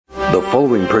The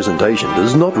following presentation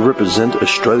does not represent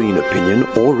Australian opinion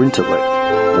or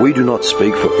intellect. We do not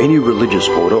speak for any religious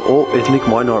order or ethnic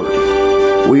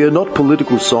minority. We are not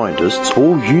political scientists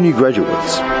or uni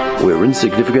graduates. We're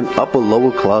insignificant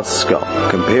upper-lower class scum,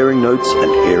 comparing notes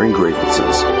and airing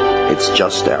grievances. It's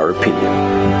just our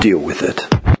opinion. Deal with it.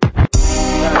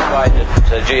 No way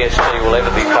that GST will ever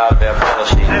be part of our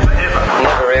policy. Never ever.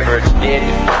 Never ever, it's dead.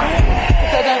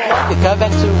 They don't like it. Go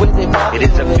back to where they're from. It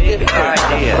is a big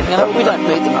idea. You know, we don't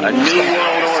need them. A new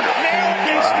world order.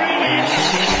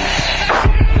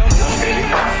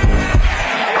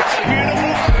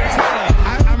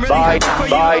 By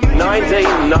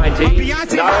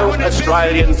 1990, no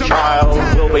Australian child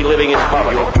will be living in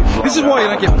poverty. This is why you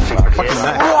don't get fucking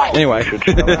that. Anyway,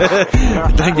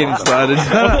 don't get it started.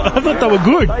 I thought they were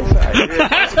good.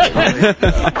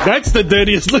 That's the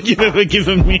dirtiest look you've ever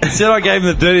given me. Said I gave him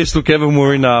the dirtiest look ever when we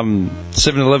were in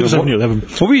 7-Eleven. 7-Eleven.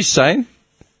 What were you saying?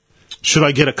 Should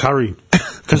I get a curry?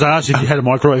 Because I asked if you had a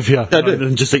microwave here. I did.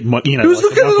 And just eat my, you know. He was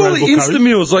like looking at all the microwavable Insta curry.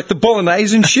 meals, like the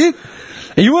bolognese and shit.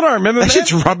 And you know what I remember, That man?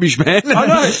 shit's rubbish, man. I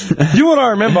know. You know what I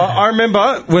remember? I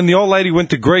remember when the old lady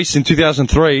went to Greece in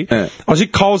 2003. Yeah. I was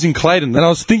at Coles in Clayton, and I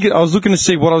was looking to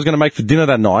see what I was going to make for dinner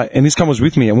that night, and this guy was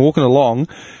with me, and we're walking along,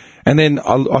 and then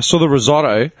I saw the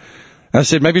risotto, and I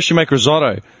said, maybe I should make risotto.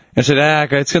 And I said,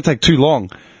 okay, it's going to take too long.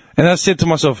 And I said to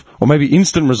myself, or maybe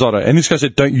instant risotto. And this guy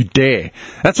said, don't you dare.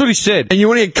 That's what he said. And you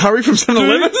want to get curry from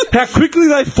 7-Eleven? How quickly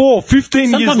they fall. 15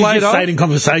 Sometimes years you later. just say it in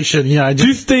conversation, you know.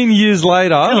 Just, 15 years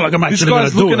later, like I'm this actually guy's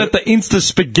gonna do looking it. at the Insta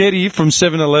spaghetti from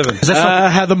 7-Eleven.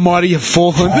 How the mighty have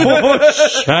fallen. Oh,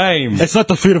 shame. it's not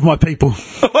the food of my people.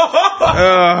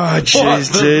 Oh,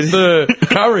 jeez, dude. The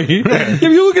curry. Yeah, but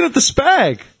you're looking at the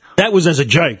spag. That was as a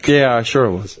joke. Yeah, sure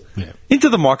it was. Yeah. Into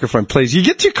the microphone, please. You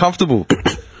get too comfortable.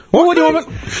 What do you want?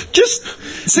 Just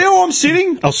see how I'm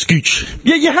sitting. I'll scooch.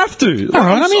 Yeah, you have to. All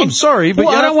right, I'm sorry, but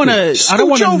well, you I have don't want to. to. I don't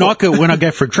want to Scooch over. knock it when I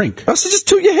go for a drink. I said, just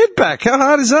tilt your head back. How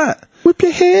hard is that? Whip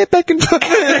your hair back and forth.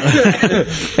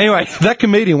 Anyway, that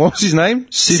comedian, what was his name?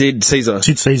 Sid Caesar.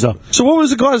 Sid Caesar. So what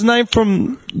was the guy's name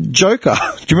from Joker?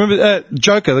 Do you remember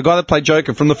Joker, the guy that played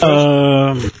Joker from the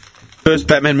first... First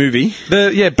Batman movie.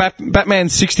 Batman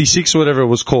 66 or whatever it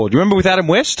was called. You remember with Adam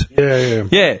West? Yeah.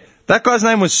 Yeah. That guy's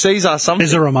name was Caesar something.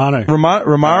 Cesar Romano. Romaro?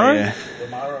 Oh, yeah.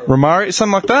 Romaro,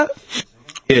 something like that?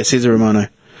 Yeah, Caesar Romano.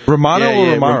 Romano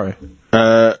or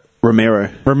Romaro? Romero.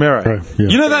 Romero. Yeah.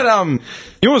 You know that,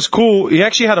 you know what's cool? He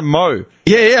actually had a mo.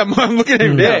 Yeah, I'm looking at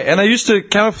him now. Yeah, and I used to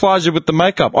camouflage it with the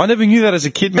makeup. I never knew that as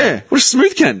a kid, man. Yeah, what a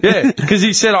smooth cunt. Yeah, because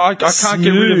he said I can't get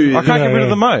rid of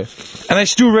the mo, and I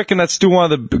still reckon that's still one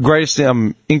of the greatest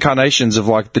incarnations of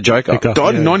like the Joker.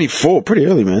 Died in 94, pretty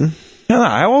early, man. No,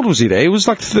 how old was he there? He was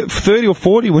like 30 or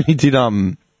 40 when he did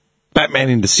Batman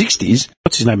in the 60s.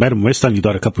 What's his name? Adam West only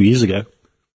died a couple of years ago.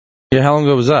 Yeah, how long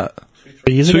ago was that?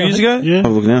 2 years 2 ago. years ago? Yeah. Have a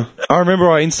look now. I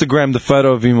remember I Instagrammed the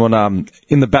photo of him on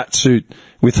in the bat suit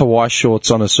with Hawaii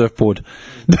shorts on a surfboard.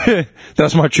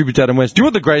 That's my tribute to Adam West. Do you know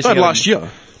what the greatest Died thing? last year.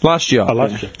 Last year.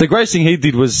 last year. The greatest thing he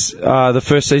did was the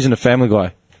first season of Family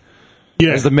Guy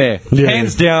Yeah. as the mayor. Yeah.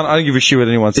 Hands down, I don't give a shit what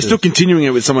anyone They're says. still continuing it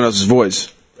with someone else's voice.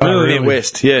 Really? Mayor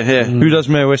West. Yeah. Who does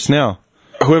Mayor West now?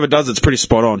 Whoever does it's pretty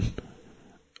spot on.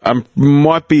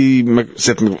 Might be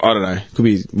Seth. I don't know. Could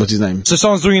be what's his name? So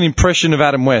someone's doing an impression of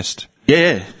Adam West.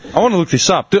 Yeah. I want to look this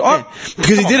up. Dude,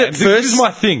 Because he did it This first. is my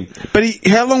thing. But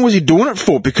how long was he doing it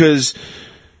for? Because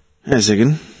hang on a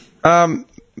second.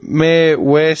 Mayor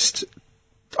West.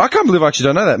 I can't believe I actually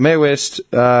don't know that. Mayor West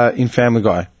in Family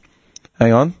Guy.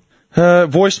 Hang on.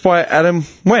 Voiced by Adam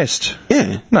West.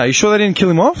 Yeah. No, you sure they didn't kill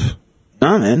him off?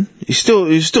 No, man. He's still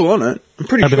on it. I'm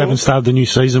pretty But sure. they haven't started the new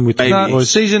season with Maybe. the No,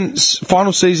 boys.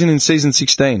 final season in season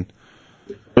 16.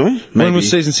 Really? When Maybe. was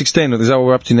season 16? Is that what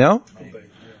we're up to now?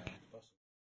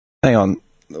 Hang on.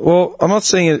 Well, I'm not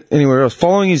seeing it anywhere else.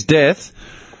 Following his death,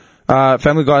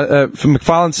 Family Guy,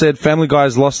 McFarlane said Family Guy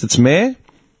has lost its mayor.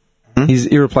 He's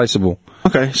irreplaceable.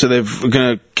 Okay, so they're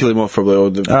going to kill him off probably.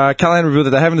 Or Callahan revealed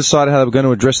that they haven't decided how they were going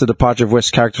to address the departure of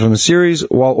West's character from the series,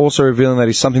 while also revealing that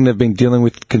it's something they've been dealing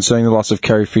with concerning the loss of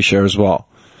Carrie Fisher as well.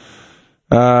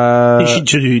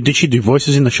 Did she do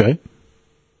voices in the show?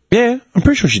 Yeah, I'm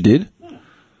pretty sure she did.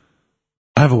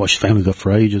 I haven't watched Family Guy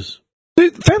for ages.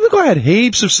 Dude, Family Guy had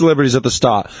heaps of celebrities at the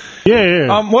start.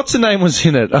 Yeah. What's her name was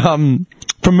in it? From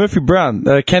Murphy Brown,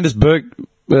 Candice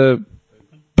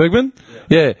Bergman?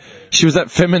 Yeah. She was that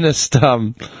feminist,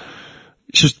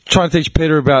 she was trying to teach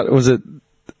Peter about, was it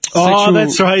Oh,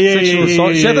 that's right. Yeah, sexual yeah,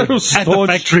 assault? yeah, She had that yeah. real At staunch, the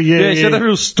factory, yeah, she had yeah. that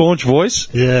real staunch voice.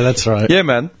 Yeah, that's right. Yeah,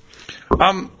 man. You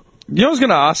know, I was going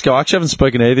to ask you, I actually haven't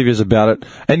spoken to either of you about it.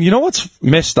 And you know what's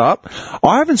messed up?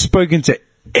 I haven't spoken to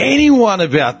anyone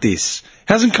about this.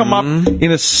 Hasn't come up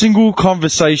in a single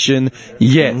conversation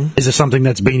yet. Is it something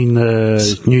that's been in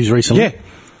the news recently? Yeah.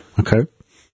 Okay.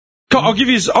 I'll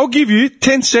give you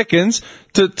 10 seconds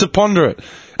to ponder it.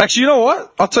 Actually, you know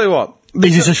what? I'll tell you what.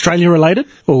 Is this Australia related?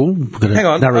 Oh, Hang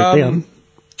on. narrow it down.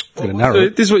 Gotta narrow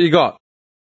it. This is what you got.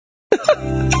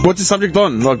 What's the subject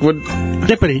on? Like, what?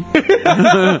 Deputy.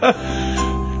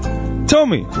 Tell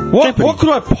me, what could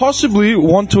I possibly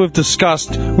want to have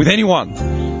discussed with anyone?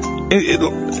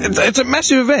 It's a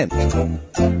massive event.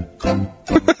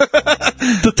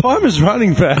 The time is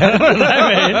running, man.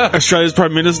 Australia's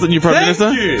Prime Minister, new Prime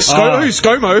Minister? you. Who's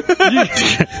ScoMo?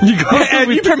 You got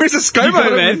New Prime Minister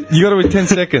ScoMo, man. You got to win 10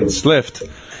 seconds left.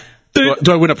 Do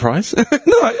I win a prize?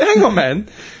 No, hang on, man.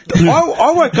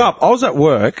 I woke up. I was at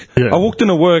work. Yeah. I walked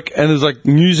into work, and there's like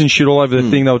news and shit all over the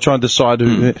thing. They were trying to decide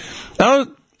who. And I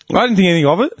didn't think anything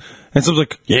of it. And so I was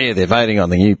like, yeah, they're voting on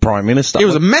the new Prime Minister. It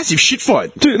was a massive shit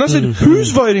fight. Dude, and I said, who's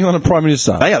voting on a Prime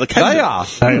Minister? They are, the cabinet. They are.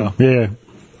 Hang on. Yeah.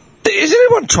 Is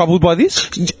anyone troubled by this?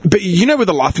 But you know we're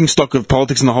the laughing stock of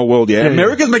politics in the whole world, yeah?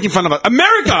 America's making fun of us.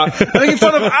 America! They're making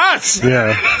fun of us!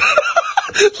 Yeah.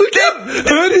 Look how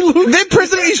hurt he looks. Their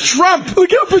president is Trump!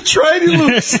 Look how betrayed he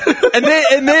looks. and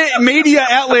their media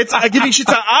outlets are giving shit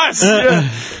to us!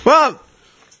 Well...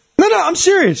 No, I'm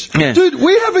serious. Yeah. Dude,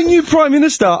 we have a new Prime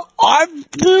Minister. I've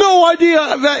no idea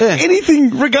about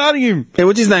anything regarding him. Hey,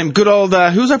 what's his name? Good old,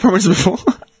 who was our Prime Minister before?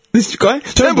 This guy?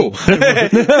 Turnbull.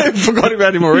 Forgot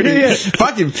about him already. Yeah.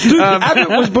 Fuck him. Dude, Abbott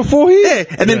was before him. Yeah,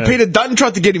 and then Peter Dutton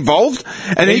tried to get involved,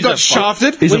 and then he He's got a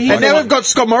shafted. He's a And fuck. now we've got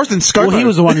Scott Morrison, ScoMo. Well, he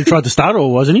was the one who tried to start it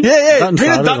all, wasn't he? Yeah. Peter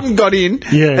started it. Dutton got in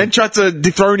and tried to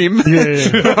dethrone him.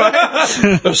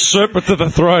 Yeah. Usurper to the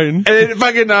throne. And then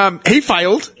fucking, he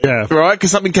failed. Yeah. Right?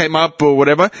 Because something came up or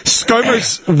whatever. ScoMo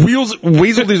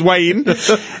weaseled his way in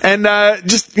and,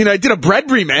 just, did a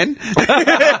Bradbury, man.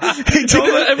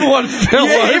 Everyone fell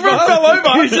over. Everyone fell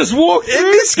over. He just walked And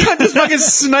through. this cunt just fucking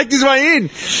snaked his way in.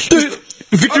 Dude,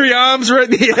 victory arms were at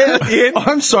the end.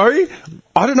 I'm sorry.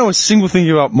 I don't know a single thing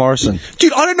about Morrison.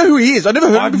 Dude, I don't know who he is. I never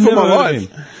heard him before in my life.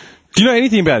 Do you know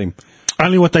anything about him?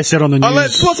 Only what they said on the news.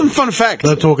 Let's pull some fun facts.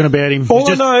 They're talking about him. All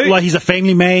I know- like he's a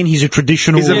family man. He's a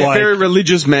traditional. He's a like, very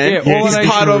religious man. Yeah, all he's I know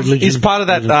part of... religion. He's part of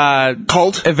that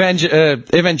Cult?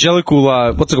 evangelical,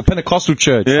 what's it called, Pentecostal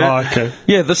church. Oh, okay.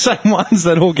 Yeah, the same ones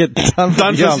that all get done for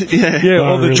all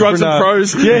the really? Drugs and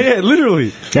pros. Yeah,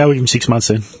 literally. Yeah, we'll give him 6 months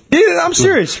then. Yeah, I'm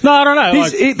serious. No, I don't know.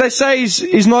 They say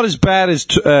he's not as bad as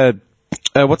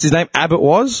what's his name, Abbott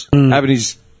was. Abbott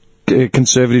is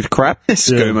conservative crap.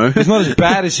 ScoMo. He's not as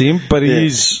bad as him, but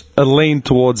he's a lean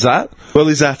towards that. Well,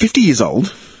 he's 50 years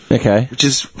old, Okay. which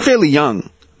is fairly young.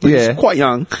 Yeah. He's quite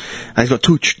young. And he's got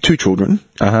two children.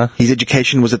 Uh-huh. His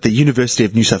education was at the University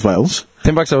of New South Wales.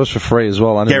 $10 that was for free as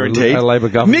well. Under Guaranteed. a Labor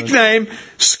government. Nickname,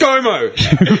 ScoMo.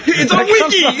 It's on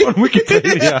Wiki. On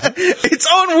Wikipedia. It's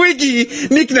on Wiki.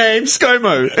 Nickname,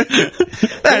 ScoMo.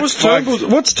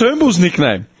 What's Turnbull's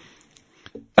nickname?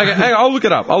 Okay, hang on, I'll look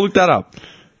it up. I'll look that up.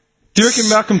 Do you reckon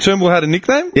Malcolm Turnbull had a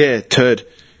nickname? Yeah, turd.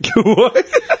 What?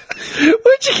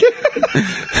 Where'd you get?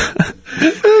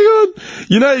 Hang on.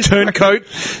 You know, Turncoat.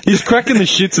 He's cracking the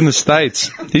shits in the States.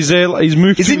 He's there. He's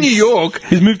moved. He's to in New his- York.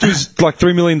 He's moved to his like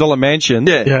 $3 million mansion.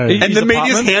 Yeah. Yeah. His And the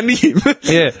media's apartment. hounding him.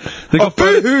 Yeah, they Oh,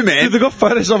 boo-hoo, man. Dude, they got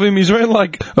photos of him. He's wearing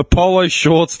like a polo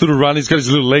shorts, little run. He's got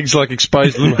his little legs like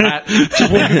exposed, little hat,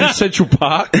 just walking in Central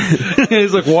Park. And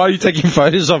he's like, "Why are you taking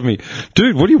photos of me,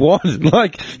 dude? What do you want?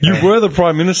 Like, you were the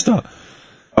Prime Minister."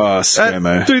 Oh,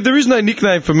 ScoMo. Dude, there is no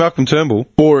nickname for Malcolm Turnbull.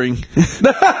 Boring.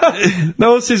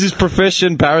 No one says his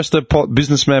profession: barrister,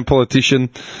 businessman, politician,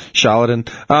 charlatan.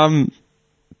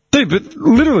 Dude, but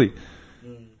literally,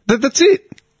 that's it.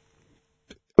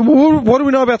 What do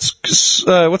we know about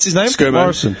what's his name? ScoMo.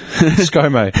 Morrison.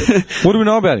 ScoMo. What do we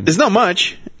know about him? There's not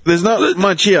much. There's not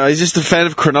much here. He's just a fan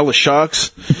of Cronulla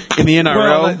Sharks in the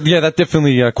NRL. Well, that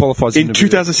definitely qualifies him In to be-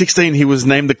 2016, he was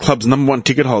named the club's #1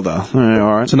 ticket holder. All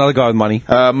right. It's another guy with money.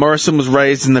 Morrison was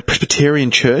raised in the Presbyterian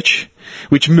Church,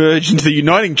 which merged into the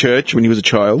Uniting Church when he was a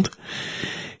child.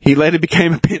 He later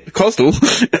became a Pentecostal,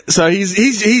 so he's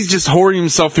just whoring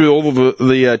himself through all of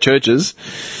the churches.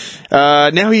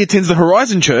 Now he attends the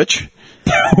Horizon Church,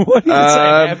 What did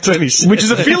you say? which is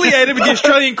affiliated with the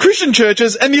Australian Christian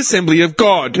Churches and the Assembly of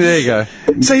God. There you go.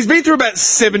 So he's been through about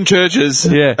 7 churches.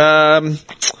 Yeah.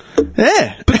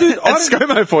 Yeah. But dude, That's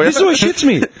ScoMo for you. This is what shits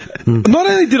me. Not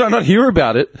only did I not hear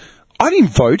about it, I didn't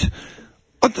vote.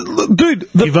 Dude,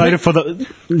 He voted for the.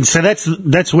 So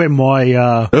that's where my.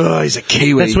 Oh, he's a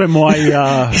Kiwi. That's where my.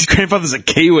 His grandfather's a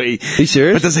Kiwi. Are you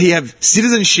serious? But does he have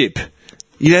citizenship?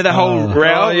 You know, the whole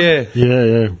row? Oh, yeah.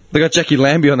 Yeah. They got Jackie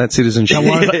Lambie on that citizenship. Don't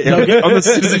worry about- Yeah, on the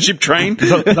citizenship train.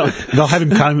 They'll have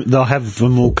him they'll have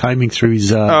them all combing through his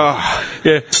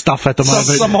stuff at the moment.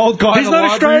 Some old guy He's in the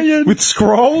not library Australian. with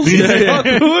scrolls. Yeah. He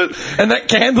can't do it. And that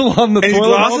candle on the And his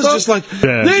toilet glasses holder. just like,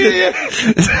 Yeah.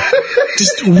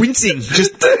 just wincing.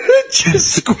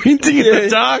 Just squinting in the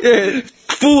dark.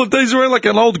 Full of, he's wearing like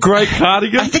an old grey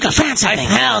cardigan. I think I found something.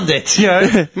 I found it. You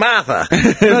know, Martha.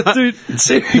 but dude,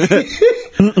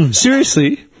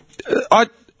 seriously, I'd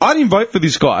vote for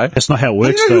this guy. That's not how it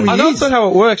works, I know who though. I know that's not how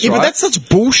it works, Yeah, right? but that's such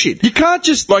bullshit. You can't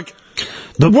just, Like,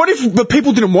 what if the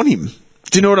people didn't want him?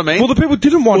 Do you know what I mean? well, the people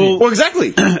didn't want him. Well, exactly.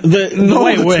 The No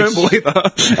way it one works. turnbull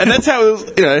either. And that's how it was,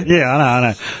 you know. Yeah, I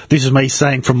know. This is me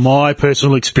saying from my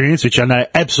personal experience, which I know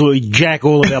absolutely jack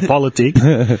all about politics.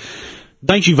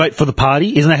 Don't you vote for the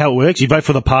party? Isn't that how it works? You vote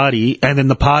for the party, and then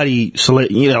the party select.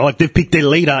 You know, like they've picked their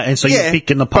leader, and so you're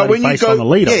picking the but party when you based go, on the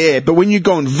leader. Yeah, but when you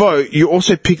go and vote, you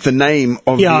also pick the name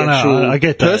of Yeah, the I know, actual I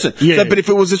get that. person. Yeah. So, but if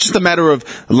it was just a matter of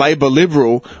Labor,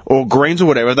 Liberal, or Greens or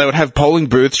whatever, they would have polling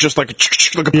booths just like a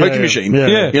pokie Yeah, machine.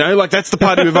 yeah. You know, like that's the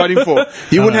party we're voting for.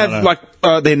 You wouldn't have like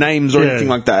their names or Yeah. anything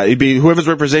like that. It'd be whoever's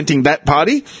representing that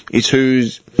party is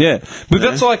who's. Yeah. But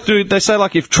that's like, dude, they say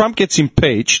like if Trump gets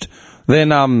impeached, then,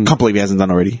 Can't believe he hasn't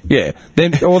done already. yeah,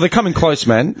 then, well, they're coming close,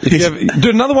 man. If you have,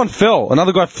 dude, another one fell.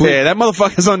 Another guy flew. Yeah, that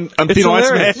motherfucker's on It's thin ice,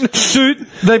 hilarious. man.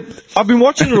 Dude, I've been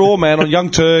watching it all, man, on Young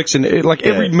Turks and like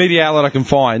every media outlet I can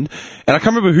find. And I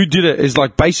can't remember who did it as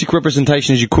like basic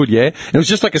representation as you could, yeah? And it was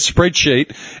just like a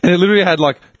spreadsheet and it literally had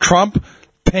like Trump,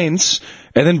 Pence,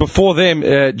 and then before them,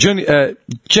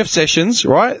 Jeff Sessions,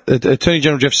 right? Attorney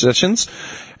General Jeff Sessions.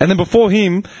 And then before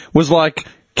him was like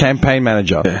campaign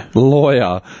manager,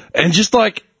 lawyer, and just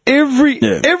like every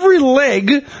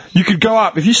leg you could go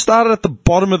up. If you started at the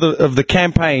bottom of the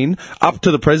campaign up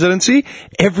to the presidency,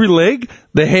 every leg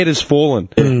the head has fallen.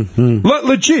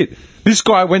 Legit. This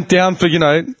guy went down for,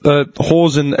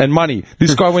 whores and money.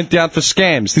 This guy went down for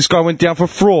scams. This guy went down for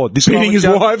fraud. This guy Beating went his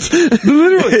down- wife.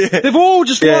 Literally. They've all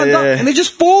just lined up and they're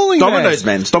just falling, Dominoes,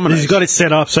 man. It's dominoes. He's got it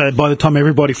set up so by the time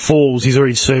everybody falls, he's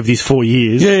already served his 4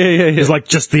 years. Yeah. It's like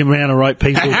just the amount of right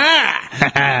people.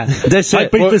 That's I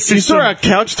it. beat Well, the you system. saw our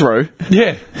couch throw.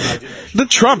 Yeah. The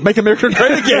Trump, make America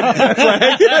great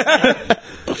again.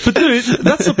 But dude,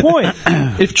 that's the point.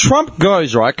 If Trump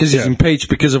goes, right, because he's impeached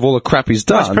because of all the crap he's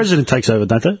done. Vice president takes over,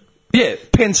 don't they? Yeah,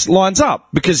 Pence lines up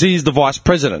because he's the vice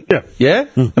president. Yeah. Yeah?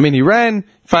 I mean, he ran,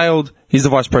 failed, he's the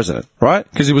vice president, right?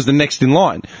 Because he was the next in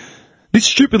line. This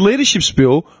stupid leadership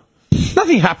spill,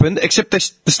 nothing happened except they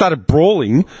started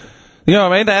brawling. You know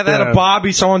what I mean? They had a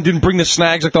Barbie, someone didn't bring the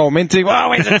snags like they were meant to. Oh,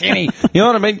 where's the tinny? You know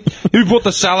what I mean? Who bought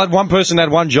the salad? One person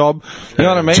had one job. You know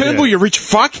what I mean? Turnbull, you rich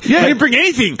fuck. Yeah. You didn't bring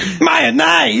anything.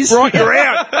 Mayonnaise! Right, you're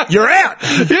out. You're out.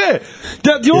 Yeah.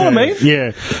 Do you know what I mean?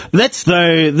 Yeah.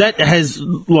 That has,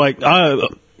 like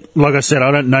I said,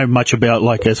 I don't know much about,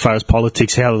 like, as far as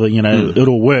politics, how, it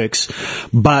all works.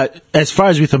 But as far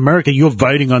as with America, you're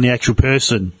voting on the actual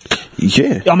person.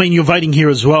 Yeah. I mean, you're voting here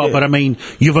as well, but I mean,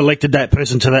 you've elected that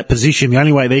person to that position. The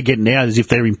only way they're getting out is if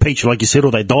they're impeached, like you said,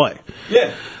 or they die.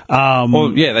 Yeah.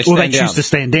 Well, yeah, they Or stand they down. choose to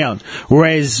stand down.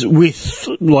 Whereas with,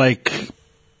 like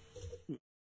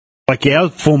our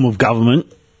form of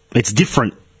government, it's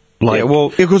different. Like, Yeah, well,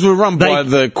 Because we're run by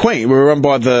the Queen. We're run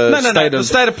by the no, state the of...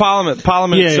 state of Parliament.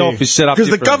 Parliament Yeah, itself yeah. is set up Because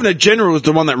the differently. Governor General is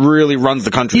the one that really runs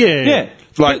the country. yeah. Yeah.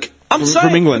 Like, But I'm from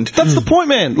saying, England. That's the point,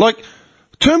 man. Like,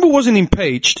 Turnbull wasn't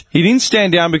impeached. He didn't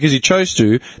stand down because he chose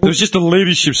to. There was just a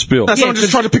leadership spill. No, someone just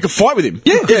tried to pick a fight with him.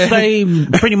 Yeah, they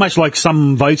pretty much like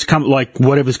some votes come, like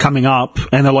whatever's coming up,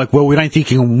 and they're like, well, we don't think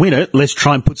you can win it. Let's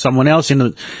try and put someone else in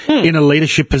a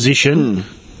leadership position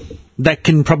that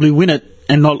can probably win it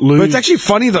and not lose. But it's actually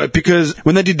funny, though, because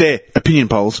when they did their opinion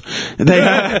polls,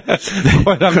 they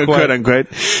Quote unquote. quote unquote.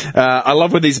 I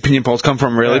love where these opinion polls come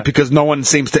from, really, because no one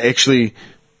seems to actually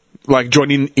like join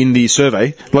in the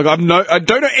survey. Like I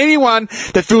don't know anyone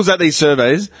that fills out these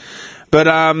surveys, but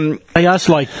they ask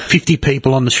like 50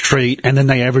 people on the street, and then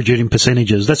they average it in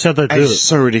percentages. That's how they do it's it.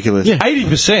 so ridiculous. Yeah.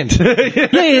 80%.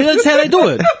 Yeah, that's how they do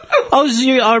it.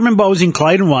 I remember I was in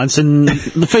Clayton once, and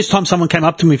the first time someone came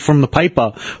up to me from the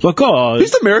paper, like, oh,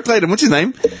 Who's the Mayor of Clayton? What's his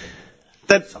name?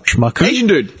 That Schmucker. Asian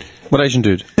dude, What Asian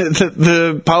dude?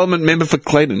 the Parliament member for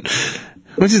Clayton.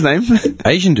 What's his name?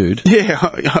 Asian dude? Yeah,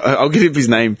 I'll give him his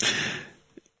name.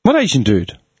 What Asian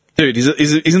dude? Dude, he's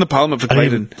in the Parliament for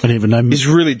Clayton. I didn't even know. He's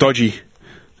really dodgy.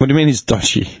 What do you mean he's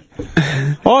dodgy?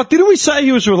 Oh, didn't we say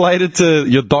he was related to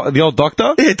the old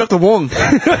doctor? Yeah, Dr. Wong.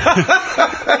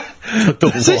 Dr. Do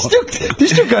you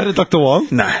still go to Dr. Wong?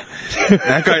 Nah.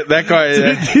 That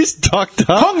guy. This doctor.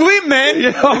 Hong Lim, man.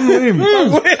 Yeah, Hong Lim.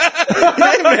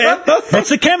 Hey, man. That's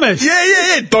the chemist.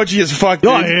 Yeah. Dodgy as fuck,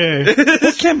 dude. Oh, yeah.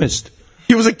 What chemist?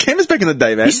 He was a chemist back in the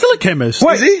day, man. He's still a chemist.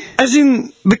 Wait, Is he? as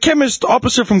in the chemist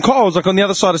opposite from Coles, like on the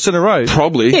other side of Centre Road?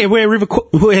 Probably. Yeah, where River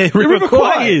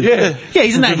Kwai is. yeah. Yeah,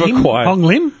 isn't that River him, Kwai. Hong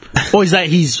Lim? Or is that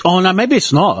his... Oh, no, maybe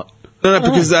it's not. No,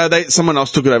 because someone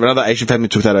else took it over. Another Asian family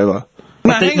took that over.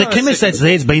 No, The, hang the on a chemist second. that's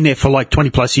there's been there for like 20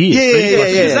 plus years.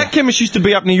 Because that chemist used to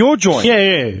be up near your joint. Yeah.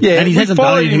 Yeah, And he we hasn't done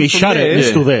followed anything. him He from shut there. it. He's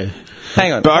Yeah. still there.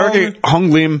 Hang on. But I reckon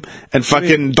Hong Lim and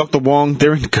fucking Dr. Wong,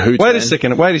 they're in cahoots. Wait man. a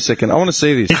second. I want to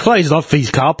see this. He closed off his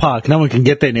car park. No one can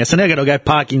get there now. So now I got to go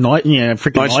parking freaking Night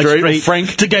Night Street Street or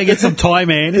Frank. to go get some Thai,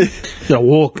 man. Got to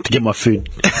walk to get my food.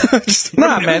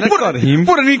 Nah, man, that's not him.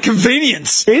 What an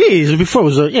inconvenience. It is. Before it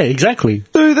was yeah, exactly.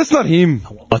 Dude, that's not him.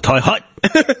 A Thai hut.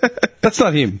 That's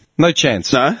not him. No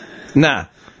chance. No? Nah.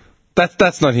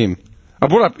 That's not him. I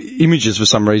brought up images for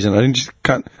some reason.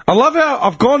 I love how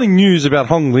I've gone in news about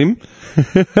Hong Lim.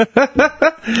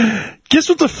 Guess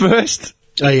what the first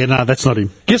Oh yeah, no, that's not him.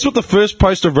 Guess what the first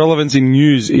post of relevance in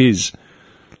news is?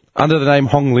 Under the name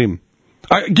Hong Lim.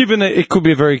 Given it could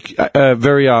be a very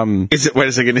Is it, wait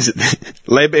a second, is it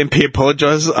Labour MP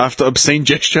apologises after obscene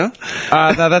gesture?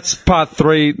 no, that's part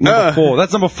 3, number 4.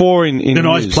 That's number 4 in The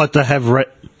nice news. plot to have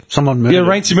someone murdered. Yeah,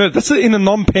 Rainsy murder. That's in the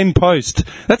non-pen post.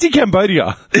 That's in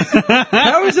Cambodia.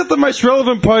 How is that the most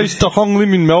relevant post to Hong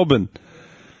Lim in Melbourne?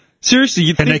 Seriously,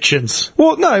 you'd think... Connections.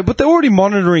 Well, no, but they're already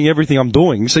monitoring everything I'm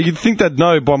doing, so you'd think they'd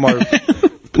know by my...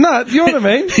 No, you know what I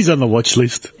mean? He's on the watch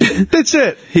list. That's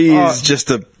it. He is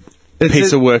just a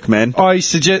piece of work, man. I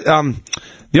suggest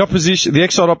the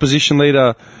exiled opposition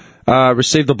leader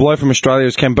received a blow from Australia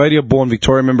as Cambodia-born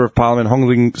Victoria Member of Parliament Hong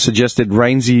Lim suggested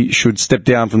Rainsy should step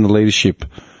down from the leadership,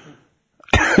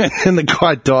 and the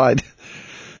guy died.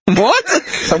 What?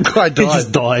 Some guy He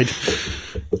just died. died.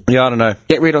 Yeah, I don't know.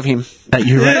 Get rid of him. That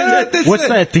Yeah, that's What's it.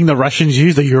 that thing the Russians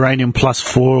use? The uranium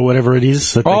 +4 or whatever it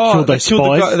is that they killed those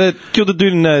spies. They killed the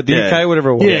dude in the UK, whatever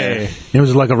it was. Yeah, it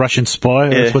was like a Russian spy.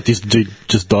 That's what this dude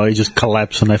just died. He just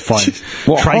collapsed, and they find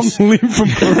Hong Lim from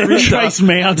Peru. trace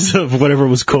mounds of whatever it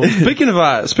was called. Speaking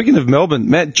of Melbourne,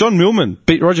 Matt, John Millman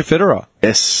beat Roger Federer.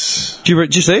 Yes.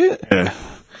 Did you see it? Yeah.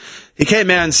 He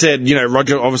came out and said,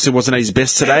 Roger obviously wasn't at his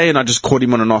best today, and I just caught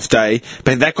him on an off day.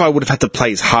 But that guy would have had to play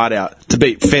his heart out to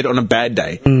beat Fed on a bad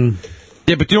day.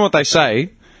 Yeah, but do you know what they say?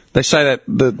 They say that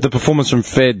the performance from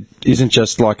Fed isn't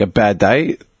just like a bad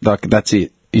day. Like, that's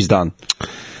it. He's done.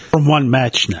 From one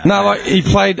match now. No, like, he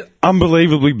played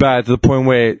unbelievably bad to the point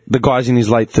where the guy's in his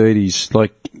late 30s.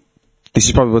 Like, this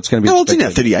is probably what's going to be How old's he now?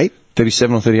 expected. 38?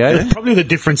 37 or 38? Probably the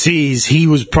difference is he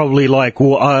was probably like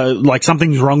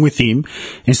something's wrong with him.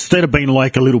 Instead of being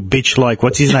like a little bitch, like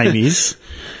what's his name is,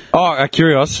 Oh,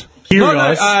 Kyrgios.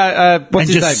 Kyrgios, What's and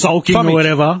his just name? sulking Tomic. or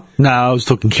whatever. No, I was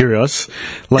talking Kyrgios,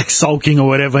 like sulking or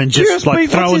whatever, and just Kyrgios, like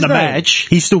what's throwing his the name? match.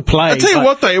 He still played. I'll tell you but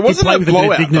what, though, it he wasn't played a with bit of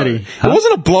blowout. dignity. Though. Huh? It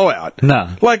wasn't a blowout.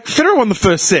 No. Like, Federer won the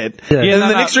first set. Yeah. And Yeah, then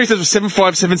the no. next three sets were 7-5,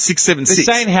 7-6, 7-6. They're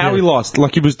saying how he lost.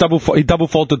 Like, he was he double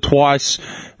faulted twice.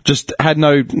 Just had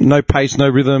no pace, no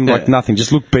rhythm, like nothing.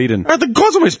 Just looked beaten. The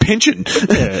guy's almost pensioned.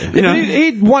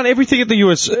 He'd won everything at the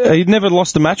US. He'd never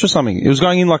lost a match or something. It was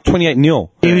going in like 28-0.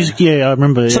 He was, I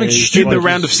remember. Something yeah, stupid. In the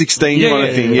round of 16 kind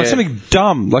of thing, Like something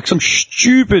dumb, like some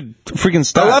stupid freaking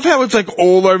stuff. I love how it's like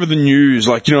all over the news,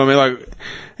 like, you know what I mean? Like,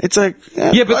 it's like,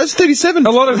 Yeah, but it's 37. A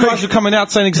lot of guys are coming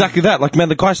out saying exactly that. Like, man,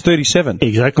 the guy's 37.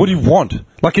 Exactly. What do you want?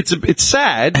 Like, it's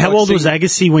sad. How like, old was seeing-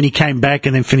 Agassi when he came back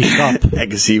and then finished up?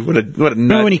 Agassi, what a nut.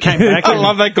 Remember when he came back? I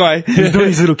love that guy. He was doing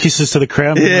his little kisses to the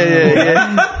crowd.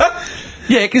 Yeah.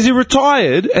 Yeah, because he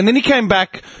retired, and then he came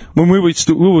back when we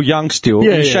were young still.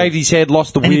 Yeah, and he yeah. shaved his head,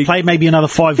 lost the And wig. he played maybe another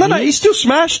 5 years. No, he still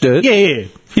smashed it. Yeah.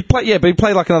 But he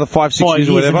played like another 5-6 5 years years.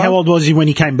 or whatever. And how old was he when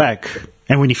he came back?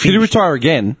 And when he Did finished? he retire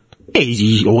again? Yeah,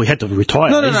 he had to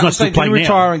retire. No, He's I'm not still saying, did he playing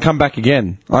retire now. and come back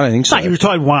again? I don't think so. No, he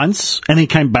retired once, and then he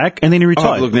came back, and then he Oh,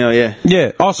 retired. look now, yeah.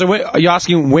 Yeah. Oh, so are you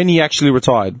asking when he actually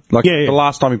retired? Like, Yeah. the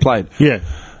last time he played? Yeah.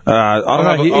 I don't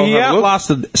I'll know. He have a look.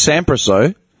 outlasted Sampras,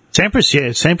 though.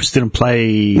 Sampras didn't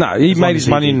play. No, he as long made as his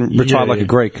money did. and retired like a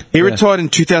Greek. He retired in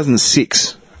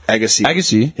 2006, Agassi.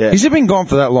 Agassi? Yeah. Has he been gone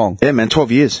for that long? Yeah, man,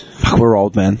 12 years. Fuck, we're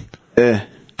old, man. Yeah.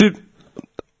 Dude,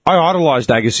 I idolised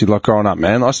Agassi like growing up,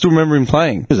 man. I still remember him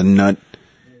playing. He was a nut.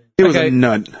 He was Okay. a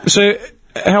nut. So,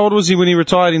 how old was he when he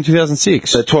retired in 2006?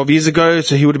 So 12 years ago,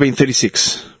 so he would have been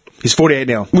 36. He's 48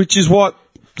 now. Which is what,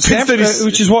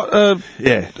 which is what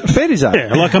Fed is at.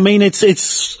 Yeah, like, I mean, it's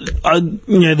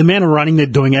the amount of running they're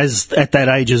doing at that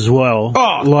age as well.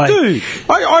 Oh, like, dude,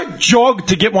 I jogged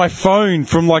to get my phone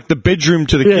from, like, the bedroom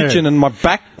to the kitchen, and my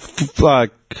back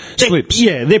slips.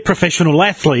 Yeah, they're professional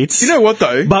athletes. You know what,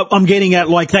 though? But I'm getting at,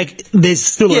 like, there's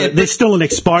still an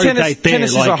expiry date there.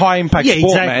 Tennis like, is a high-impact sport,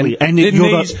 exactly. man. And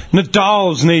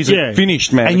Nadal's knees are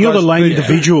finished, man. And you're the lone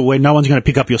individual where no one's going to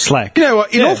pick up your slack. You know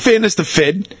what? In all fairness to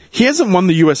Fed, he hasn't won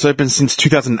the US Open since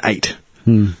 2008.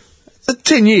 10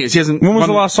 years. He hasn't. When was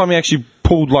the last time he actually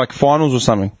pulled, like, finals or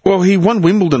something? Well, he won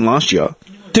Wimbledon last year.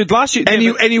 Dude, last year... And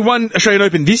he won Australian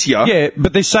Open this year. Yeah,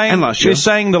 but they're saying... And last year. They're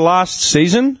saying the last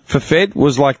season for Fed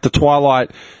was like the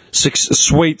twilight...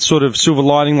 sweet sort of silver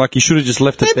lining, like he should have just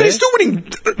left it there. But he's still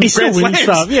winning. He's still winning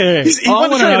stuff. Yeah, he I won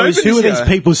want to Australian know Open who are this these year.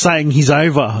 people saying he's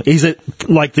over? Is it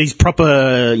like these proper,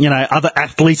 other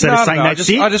athletes that are saying that's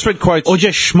it? I just read quotes. Or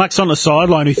just schmucks on the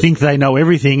sideline who think they know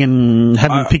everything and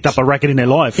haven't picked up a racket in their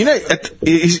life? You know,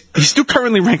 he's still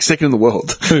currently ranked second in the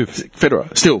world. Who?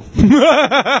 Federer. Still.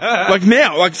 Like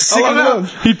now, like second in the world.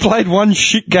 He played one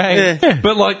shit game,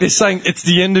 but like they're saying it's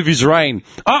the end of his reign.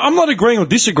 I'm not agreeing or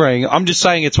disagreeing. I'm just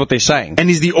saying it's what they're saying. And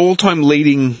he's the all-time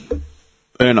leading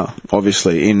earner,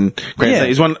 obviously, in Grand Slam.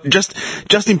 He's won just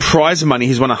in prize money.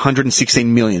 He's won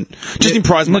 116 million. Just in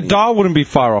prize money. Nadal wouldn't be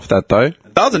far off that though.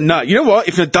 Nadal's a nut. You know what?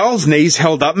 If Nadal's knees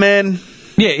held up, man.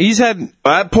 Yeah, he's had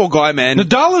That poor guy, man.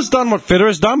 Nadal has done what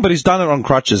Federer's done, but he's done it on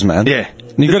crutches, man. Yeah.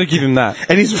 And you got to give him that.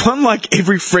 And he's won like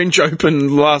every French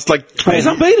Open last like 20, He's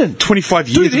unbeaten. 25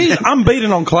 years. Dude, he's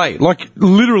unbeaten on clay. Like,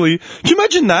 literally. Can you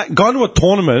imagine that? Going to a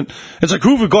tournament, it's like,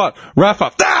 who have we got?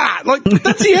 Rafa. Like,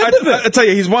 that's the end of it. I tell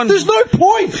you, he's won. There's no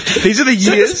point. These are the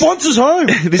Send the years. sponsors home.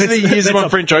 These are the years he won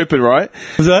French Open, right?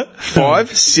 Is that?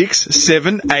 5, 6,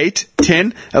 7, 8,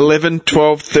 10, 11,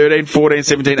 12, 13, 14,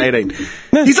 17, 18.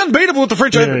 He's unbeatable at the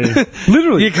French Open. yeah.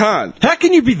 Literally. You can't. How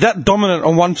can you be that dominant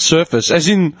on one surface? As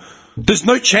in, there's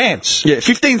no chance. Yeah,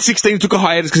 15, 16 took a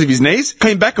hiatus because of his knees.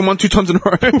 Came back and won 2 times in a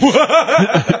row.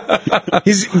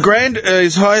 His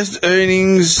highest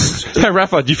earnings. Hey,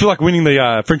 Rafa, do you feel like winning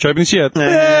the French Open this year?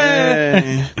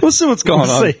 We'll see what's going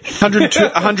on.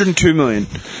 102 million.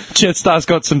 Jetstar's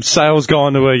got some sales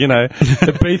going to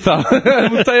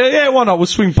Ibiza. We'll tell you, yeah, why not? We'll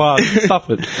swing past. Stuff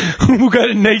it. We'll go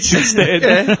to Nice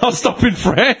instead. I'll stop in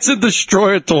France and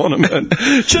destroy a tournament.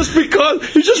 Just because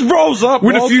he just rolls up.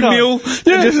 Win a few World mil. Cup.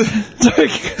 Yeah. Can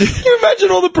you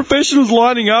imagine all the professionals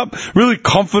lining up, really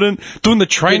confident, doing the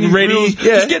training Getting ready, drills,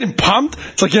 just getting pumped?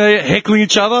 It's like, heckling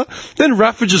each other. Then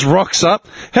Rafa just rocks up.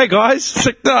 Hey, guys. It's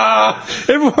like,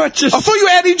 everyone just... I thought you were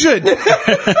out injured.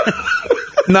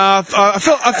 Nah, I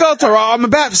felt alright. I'm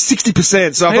about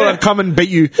 60%, so I thought I'd come and beat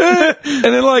you. And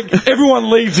then, like, everyone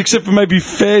leaves except for maybe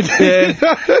Fed. Yeah.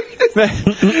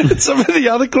 And some of the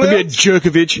other clowns. Maybe a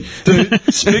Djokovic.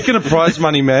 Dude, speaking of prize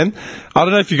money, man, I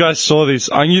don't know if you guys saw this.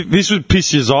 I knew this would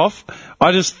piss you off. I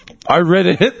read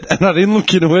it and I didn't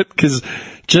look into it because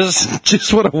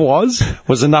just what it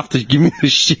was enough to give me the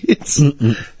shits.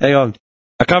 Hang on.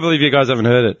 I can't believe you guys haven't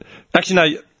heard it. Actually,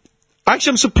 no.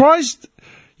 Actually, I'm surprised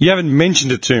you haven't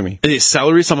mentioned it to me. Is it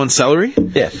salary? Someone's salary?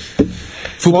 Yeah.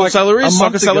 Football salaries?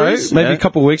 Soccer salaries? Maybe a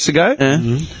couple of weeks ago.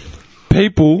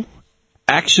 People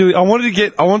actually, I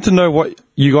want to know what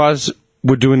you guys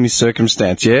would do in this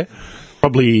circumstance, yeah?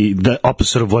 Probably the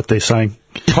opposite of what they're saying.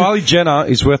 Kylie Jenner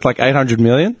is worth like 800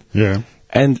 million. Yeah.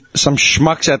 And some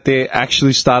schmucks out there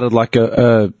actually started like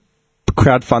a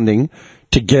crowdfunding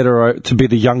to get her to be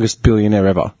the youngest billionaire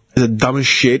ever. The dumbest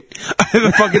shit I've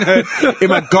ever fucking heard in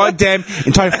my goddamn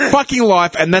entire fucking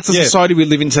life, and that's the society we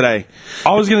live in today.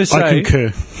 I was going to say... I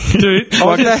concur. Dude, I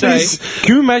was going to say,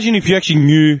 can you imagine if you actually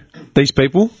knew these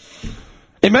people?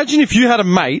 Imagine if you had a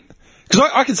mate... Because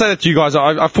I can say that to you guys.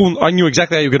 I knew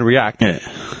exactly how you were going to react. Yeah.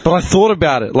 But I thought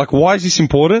about it. Like, why is this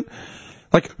important?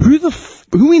 Like,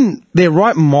 who in their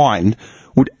right mind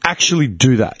would actually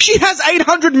do that? She has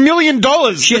 $800 million.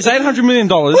 She has $800 million.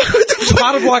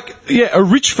 Part of, like, a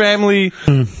rich family,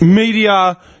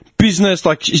 media, business.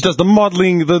 Like, she does the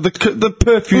modelling, the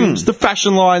perfumes, the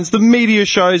fashion lines, the media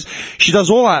shows. She does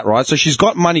all that, right? So she's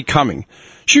got money coming.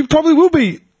 She probably will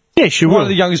be... Yeah, she will. One of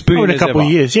the youngest billionaires in a couple ever.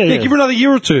 of years. Yeah, give her another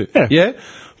year or two. Yeah.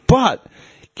 But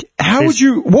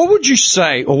what would you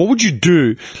say, or what would you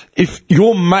do if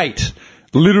your mate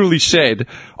literally said,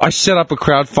 I set up a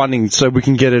crowdfunding so we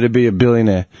can get her to be a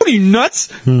billionaire? What are you, nuts?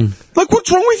 Like,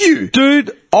 what's wrong with you?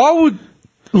 Dude, I would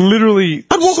literally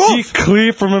I'd walk steer off.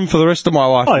 clear from him for the rest of my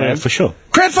life, Oh, man. yeah, for sure.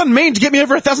 Crowdfund me to get me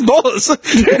over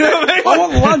 $1,000. You know what I mean? I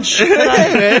want lunch. Yeah,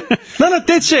 man. No,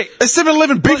 that's it. A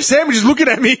 7-Eleven beef sandwich is looking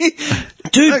at me.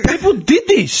 Dude, people did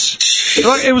this.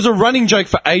 Like, it was a running joke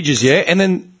for ages, yeah? And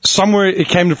then somewhere it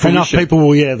came to fruition. Enough people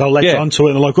will, they'll latch Yeah. onto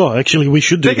it and they're like, oh, actually, we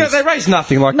should do this. They raised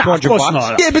nothing, like Nah, of $200 course bucks.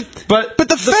 not. Yeah, but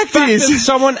the fact is- that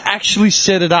someone actually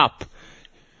set it up.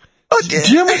 Okay. Do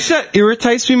you know how much that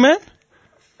irritates me, man?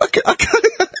 I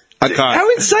can't. How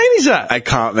insane is that? I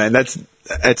can't, man.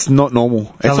 It's not normal.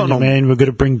 It's Telling not you, normal. man, we're going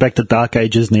to bring back the dark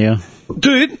ages now.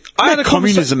 Dude, I had a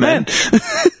communism, man.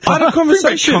 I had a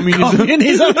conversation.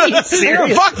 Communism? Are you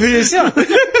serious? Fuck this.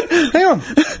 Hang on.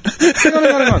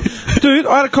 Dude,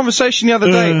 I had a conversation the other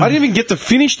day. I didn't even get to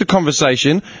finish the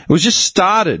conversation. It was just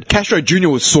started. Castro Jr.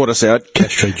 would sort us out.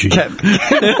 Castro Jr.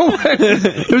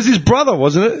 It was his brother,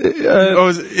 wasn't it?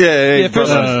 Yeah,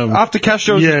 First time after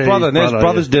Castro was yeah, his brother. his Now his brother,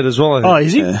 brother's dead as well, I think. Oh,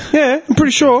 is he? Yeah, I'm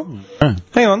pretty sure.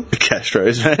 Hang on.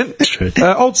 Castros, man. That's true.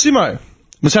 Old Simo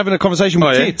was having a conversation with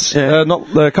Oh, yeah? Tits Yeah.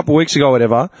 not a couple of weeks ago or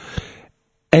whatever,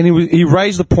 and he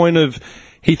raised the point of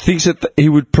he thinks that he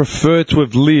would prefer to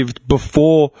have lived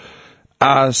before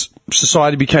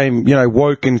society became,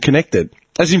 woke and connected.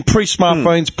 As in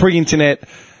pre-smartphones, pre-internet.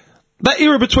 That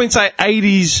era between, say,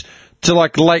 80s to,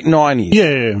 like, late 90s.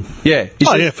 Yeah. Yeah.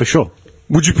 Oh, yeah, for sure.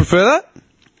 Would you prefer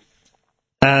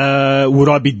that? Would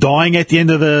I be dying at the end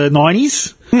of the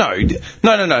 90s? No.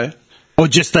 Or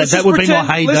just that Let's that just would be my pretend-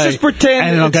 heyday? let's just pretend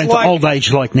and then I'm it's going like- to old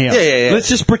age like now. Yeah. Let's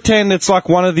just pretend it's like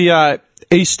one of the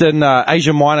Eastern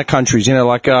Asia Minor countries,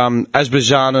 like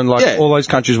Azerbaijan and like Yeah. all those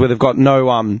countries where they've got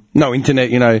no internet,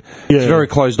 it's very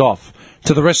closed off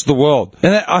to the rest of the world.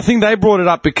 And I think they brought it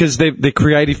up because they're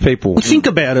creative people. Well, think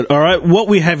about it, all right? What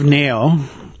we have now,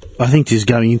 I think this is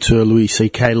going into a Louis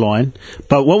C.K. line,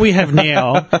 but what we have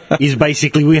now is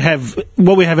basically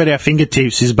what we have at our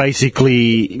fingertips is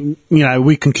basically,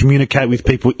 we can communicate with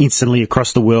people instantly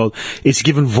across the world. It's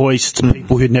given voice to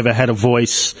people who'd never had a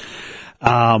voice. The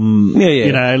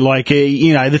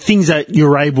things that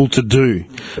you're able to do.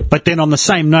 But then on the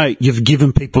same note, you've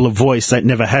given people a voice that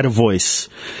never had a voice.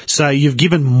 So you've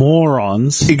given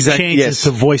morons chances yes.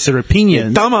 to voice their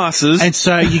opinions. Dumbasses. And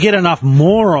so you get enough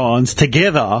morons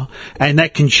together and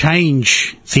that can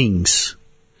change things.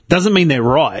 Doesn't mean they're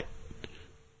right.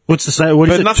 What's the saying?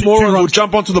 But enough morons will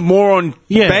jump onto the moron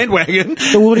bandwagon.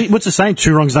 What's the saying?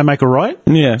 2 wrongs don't make a right?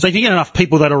 Yeah. So if you get enough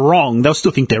people that are wrong, they'll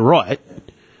still think they're right.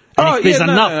 And if there's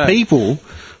enough people,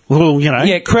 well,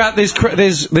 Yeah,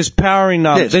 there's power in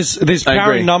numbers. Yes, There's I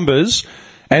power agree. in numbers,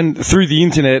 and through the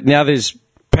internet now there's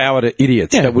power to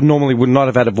idiots that would not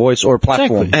have had a voice or a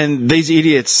platform. Exactly. And these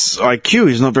idiots' IQ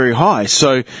is not very high,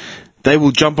 so they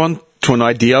will jump on to an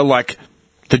idea like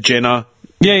the Jenner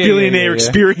billionaire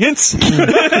experience.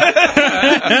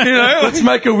 Let's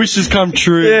make our wishes come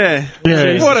true. Yeah.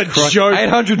 Jesus What a joke.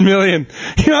 800 million.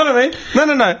 You know what I mean?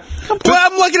 No. Well,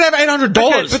 I'm lucky to have $800.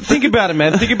 Okay, but think about it,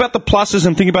 man. Think about the pluses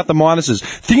and think about the minuses.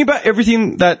 Think about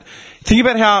think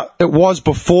about how it was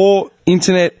before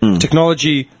internet,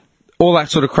 technology, all that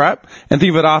sort of crap, and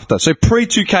think of it after. So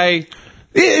pre-2K,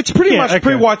 it's pretty much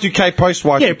pre-Y2K,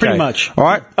 post-Y2K. Yeah, pretty much. All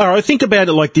right? All right, think about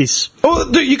it like this. Oh,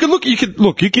 dude, you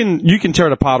can tear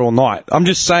it apart all night. I'm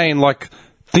just saying, like,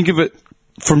 think of it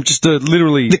from just a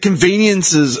literally. The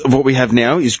conveniences of what we have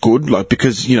now is good, like,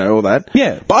 because, all that.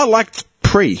 Yeah. But I liked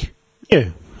pre. Yeah.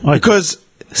 Because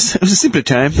it was a simpler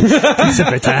time.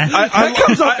 that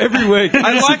comes up every week.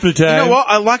 I liked, you know what?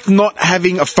 I liked not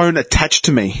having a phone attached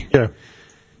to me. Yeah.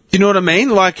 You know what I mean?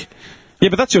 Like, Yeah,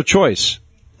 but that's your choice.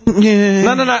 yeah.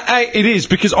 No. Hey, it is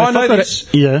because I know this.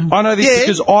 Yeah. I know this Yeah.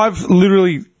 because I've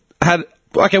literally had.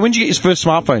 Okay, when did you get your first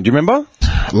smartphone? Do you remember?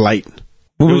 Late.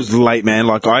 It was late, man.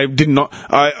 Like, I did not.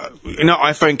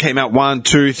 iPhone came out 1,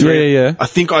 2, 3. Yeah. I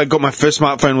think I got my first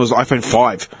smartphone was iPhone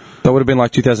 5. That would have been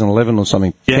like 2011 or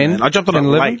something. Yeah, 10? man. I jumped on 10, it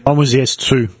 11? late. One was the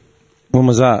S2. When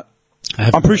was that?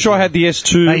 I'm pretty sure I had the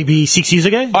S2. Maybe 6 years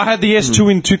ago? I had the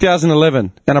S2 in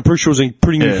 2011, and I'm pretty sure it was a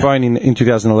pretty new phone in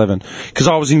 2011, because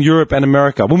I was in Europe and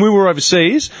America. When we were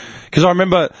overseas, because I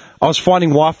remember I was finding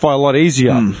Wi-Fi a lot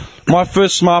easier. My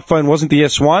first smartphone wasn't the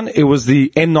S1, it was the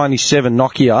N97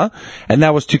 Nokia, and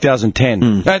that was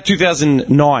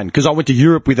 2009, because I went to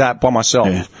Europe with that by myself.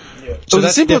 Yeah. So It was a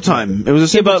that's simpler definitely- time. It was a Yeah,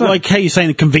 simpler but time. like how you're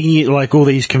saying, convenient, like all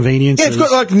these conveniences. Yeah, it's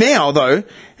got, like, now, though,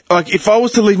 like, if I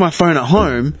was to leave my phone at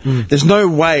home, there's no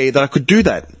way that I could do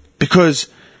that, because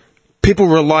people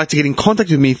rely to get in contact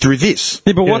with me through this.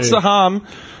 Yeah, but what's the harm?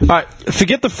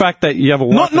 Forget the fact that you have a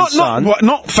wife and son.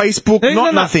 Not Facebook, No.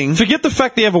 nothing. Forget the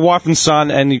fact that you have a wife and son,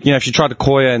 and if she tried to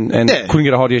call you and Yeah. couldn't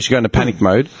get a hold of you, she go into panic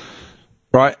mode,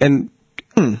 right? And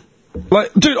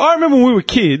like, dude, I remember when we were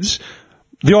kids,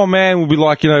 the old man would be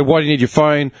like, why do you need your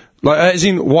phone? Like, as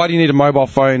in, why do you need a mobile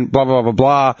phone? Blah blah blah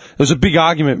blah. There was a big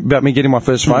argument about me getting my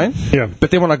first phone. Yeah.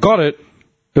 But then when I got it,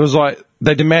 it was like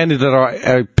they demanded that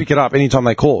I pick it up anytime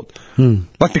they called.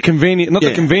 Like the convenience, not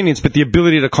the convenience, but the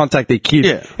ability to contact their kid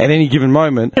at any given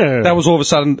moment. Yeah. That was all of a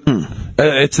sudden,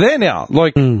 it's there now.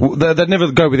 Like, they'd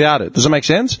never go without it. Does that make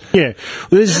sense? Yeah.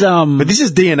 There's, But this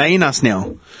is DNA in us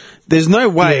now. There's no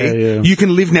way you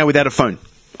can live now without a phone.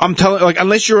 I'm telling, like,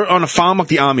 unless you're on a farm like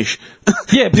the Amish.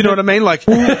 Yeah, Do you know what I mean? Like,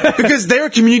 because they're a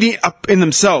community up in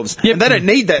themselves. Yeah, and they don't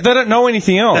need that. They don't know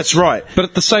anything else. That's right. But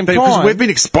at the same time, Because we've been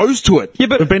exposed to it. yeah,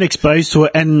 but we've been exposed to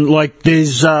it, and like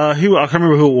there's I can't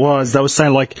remember who it was. They were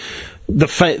saying like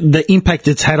the impact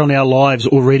it's had on our lives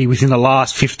already within the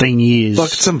last 15 years,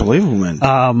 Like, it's unbelievable,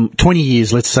 man. 20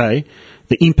 years, let's say,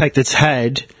 the impact it's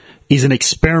had is an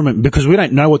experiment because we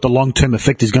don't know what the long-term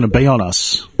effect is going to be on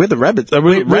us. We're the rabbits.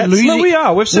 We're rats. losing- no, we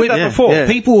are. We've said that before. yeah.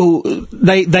 People,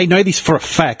 they know this for a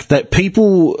fact that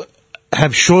people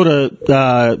have shorter,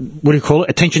 what do you call it,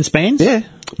 attention spans? Yeah.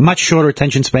 Much shorter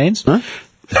attention spans. Huh?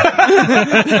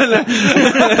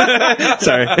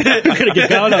 Sorry. We're going to get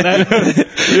going on that.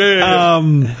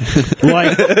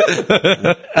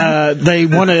 They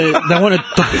want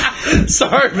to.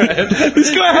 Sorry, man.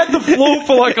 This guy had the floor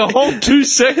for like a whole 2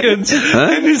 seconds,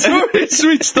 and he's already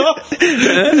switched off.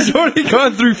 He's already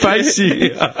gone through Facey.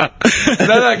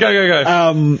 No, go.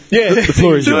 Yeah, the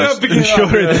floor is yours.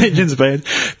 shorter attention span.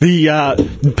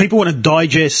 The people want to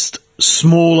digest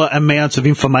smaller amounts of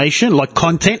information, like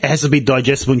content. It has to be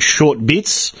digestible in short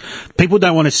bits. People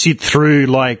don't want to sit through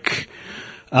like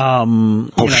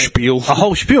spiel. a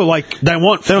whole spiel. Like they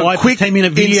want They want 5 quick, to 10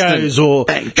 minute videos instant. or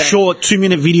Bang, bang. short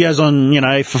 2-minute videos on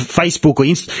for Facebook or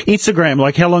Instagram.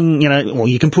 Like how long well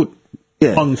you can put.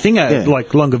 Long thing,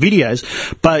 like longer videos,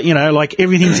 but like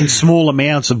everything's in small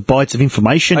amounts of bytes of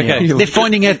information. Okay. Now. They're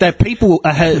finding out that people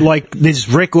like there's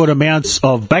record amounts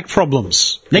of back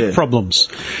problems, neck problems,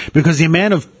 because the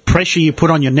amount of pressure you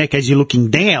put on your neck as you're looking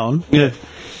down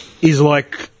is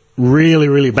like really,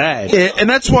 really bad. Yeah, and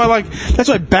that's why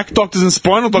back doctors and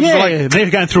spinal doctors are like, they're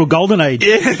going through a golden age.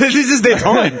 yeah, this is their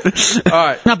time. All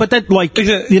right. No, but that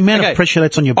the amount of pressure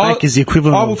that's on your back is the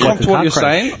equivalent I will of come like to a what car you're crash.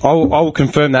 saying. I will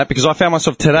confirm that because I found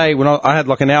myself today when I had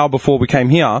like an hour before we came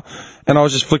here, and I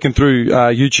was just flicking through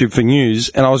YouTube for news,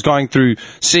 and I was going through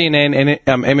CNN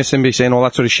and MSNBC and all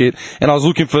that sort of shit, and I was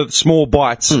looking for small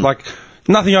bites, like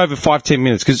nothing over 5-10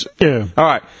 minutes. Because all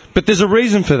right, but there's a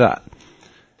reason for that.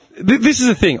 This is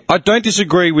the thing. I don't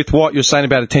disagree with what you're saying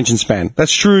about attention span.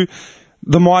 That's true.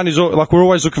 The mind is like we're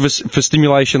always looking for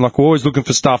stimulation. Like we're always looking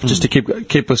for stuff just to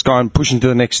keep us going, pushing to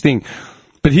the next thing.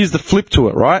 But here's the flip to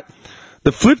it, right?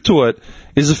 The flip to it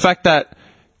is the fact that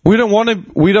we don't want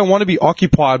to be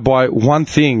occupied by one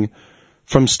thing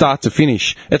from start to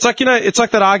finish. It's like it's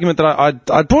like that argument that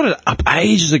I brought it up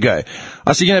ages ago.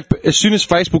 I said as soon as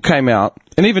Facebook came out,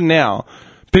 and even now.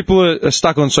 People are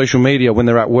stuck on social media when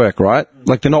they're at work, right?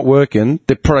 Like they're not working,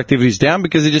 their productivity's down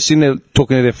because they're just sitting there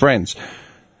talking to their friends.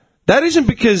 That isn't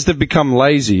because they've become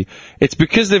lazy. It's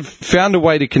because they've found a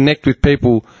way to connect with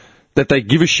people that they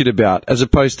give a shit about as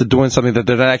opposed to doing something that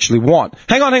they don't actually want.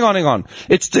 Hang on.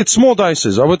 It's small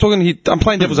doses. I'm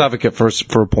playing devil's advocate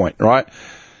for a point, right?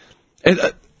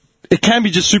 It can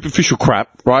be just superficial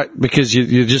crap, right? Because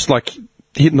you're just like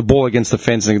hitting the ball against the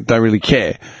fence and don't really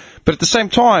care. But at the same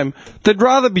time, they'd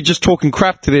rather be just talking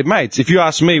crap to their mates. If you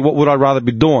ask me, what would I rather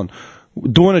be doing?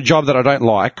 Doing a job that I don't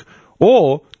like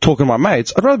or talking to my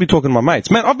mates? I'd rather be talking to my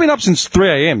mates. Man, I've been up since 3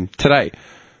 a.m. today.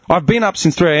 I've been up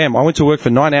since 3 a.m. I went to work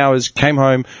for 9 hours, came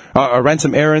home, I ran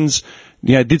some errands,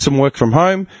 did some work from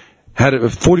home, had a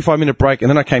 45-minute break,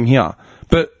 and then I came here.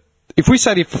 But if we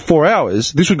sat here for 4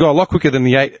 hours, this would go a lot quicker than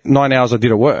the 8-9 hours I did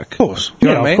at work. Of course. You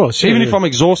know what I mean? Of course. Even if I'm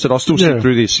exhausted, I'll still sit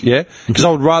through this, Because I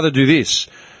would rather do this.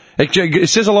 It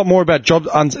says a lot more about job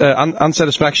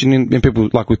unsatisfaction in people,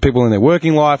 like with people in their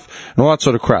working life and all that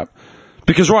sort of crap.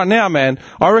 Because right now, man,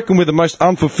 I reckon we're the most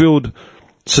unfulfilled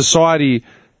society,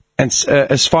 and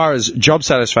as far as job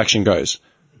satisfaction goes,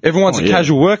 everyone's a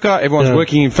casual worker. Everyone's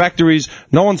working in factories.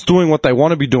 No one's doing what they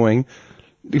want to be doing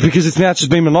because it's now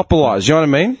just been monopolised. You know what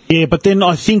I mean? Yeah, but then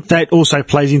I think that also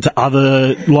plays into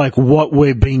other like what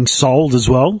we're being sold as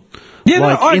well. Yeah,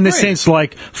 like, I in the agree. sense,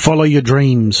 like, follow your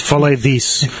dreams, follow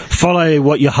this, follow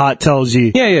what your heart tells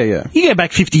you. Yeah. You go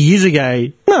back 50 years ago,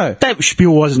 No. that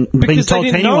spiel wasn't being Because told they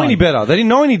to didn't anyone. know any better. They didn't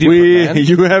know any different, man.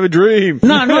 You have a dream.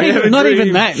 No, not You have a even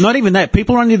dream. that. Not even that.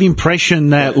 People are under the impression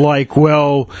that, like,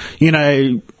 well,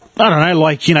 I don't know,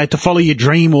 like, you know, to follow your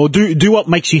dream or do what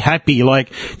makes you happy.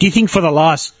 Like, do you think for the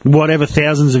last, whatever,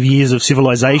 thousands of years of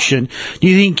civilization, do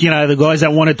you think, you know, the guys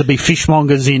that wanted to be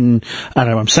fishmongers in, I don't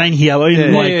know what I'm saying here,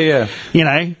 you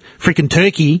know, freaking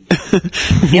Turkey.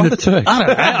 The Turks? I don't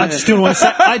know. I just didn't want to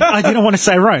say, I didn't want to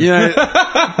say Rome. You know,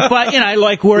 But, you know,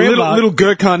 like, wherever. little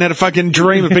Gurkhan had a fucking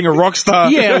dream of being a rock star.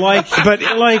 Yeah, like, but,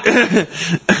 like,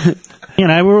 you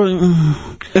know,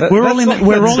 we're all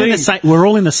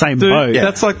in the same Dude, boat.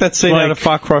 that's like that scene Like- out of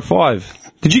Far Cry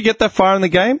 5. Did you get that far in the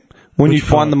game? When you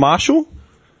find the marshal?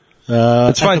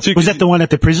 It's funny too. Was that the one at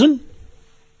the prison?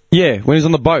 Yeah, when he's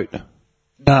on the boat.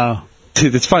 No.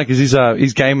 Dude, it's funny because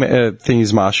his game thing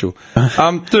is Marshall.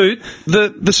 Dude,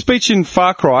 the speech in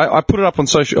Far Cry, I put it up on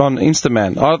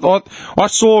Instaman. I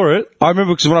saw it. I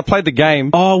remember because when I played the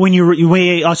game, Oh, when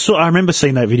I remember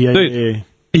seeing that video. dude, Yeah.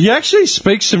 he actually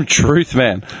speaks some truth,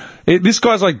 man. This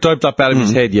guy's like doped up out of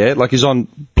his head, yeah. Like he's on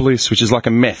bliss, which is like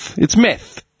a meth. It's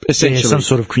meth, essentially. Yeah, some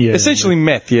sort of essentially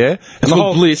meth, yeah. And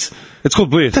called bliss. It's called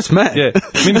bliss. That's mad. Yeah.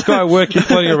 Me and this guy at work keep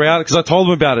floating around because I told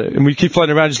him about it, and we keep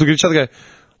floating around, just look at each other, and go,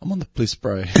 I'm on the bliss,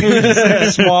 bro.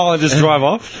 Smile and just drive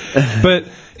off. But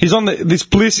he's on this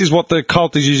bliss is what the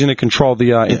cult is using to control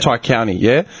the entire county,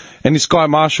 yeah? And this guy,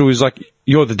 Marshall, is like,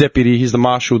 you're the deputy, he's the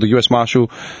marshal, the US marshal,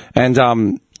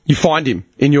 and you find him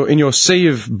in your sea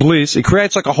of bliss. It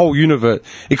creates like a whole universe.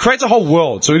 It creates a whole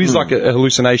world, so it is like a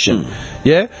hallucination.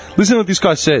 Yeah? Listen to what this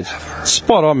guy says.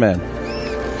 Spot on, man.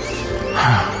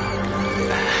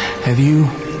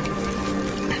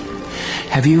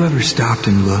 Have you ever stopped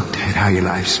and looked at how your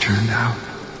life's turned out?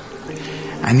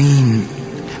 I mean,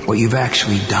 what you've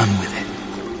actually done with it,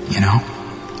 you know?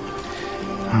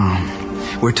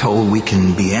 We're told we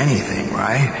can be anything,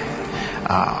 right?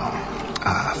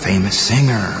 A famous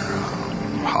singer,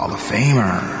 Hall of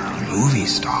Famer, movie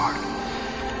star.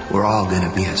 We're all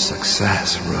gonna be a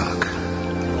success, Rook.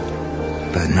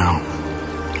 But no,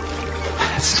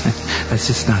 that's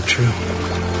just not true.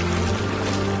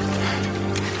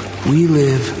 We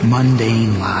live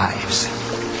mundane lives,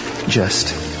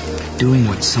 just doing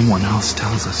what someone else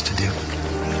tells us to do,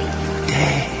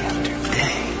 day after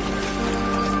day.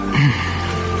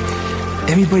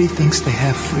 Everybody thinks they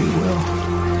have free will,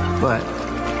 but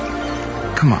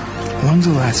come on, when's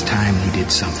the last time you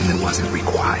did something that wasn't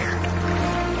required,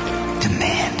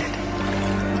 demanded?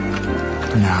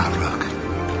 Nah,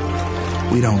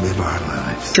 Rook, we don't live our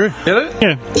lives. True. Get it?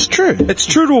 Yeah. It's true. It's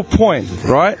true to a point,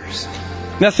 right?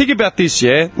 Now think about this,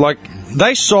 yeah? Like,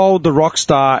 they sold the rock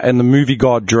star and the movie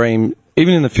god dream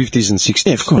even in the 50s and 60s.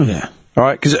 Yeah, of course. Yeah. All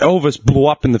right? Because Elvis blew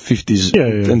up in the 50s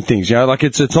and things, you know? Like,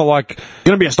 it's not like...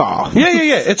 Gonna be a star. Yeah.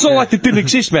 It's not like it didn't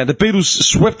exist, man. The Beatles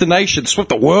swept the nation, swept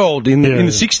the world in the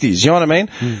 60s, you know what I mean?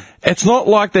 It's not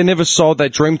like they never sold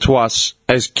that dream to us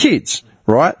as kids,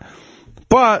 right?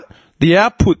 But the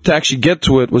output to actually get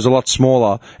to it was a lot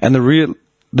smaller, and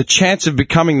the chance of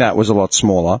becoming that was a lot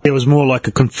smaller. It was more like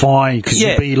a confined, because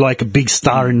you'd be like a big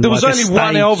star in there was like only a state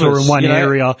one Elvis or in one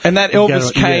area. And that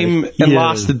Elvis came and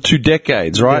lasted 2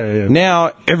 decades, right? Yeah.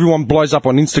 Now, everyone blows up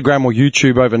on Instagram or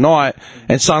YouTube overnight,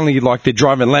 and suddenly, like, they're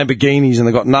driving Lamborghinis and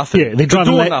they've got nothing. Yeah, they're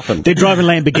driving nothing. They're driving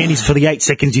Lamborghinis for the 8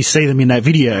 seconds you see them in that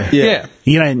video. Yeah.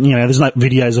 There's no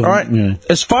videos of All right. them. You know.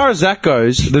 As far as that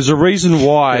goes, there's a reason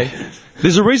why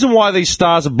these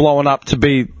stars are blowing up to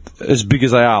be as big as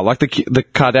they are, like the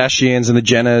Kardashians and the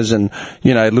Jenners and,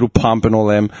 you know, Little Pump and all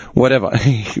them, whatever.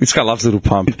 This guy loves Little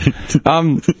Pump.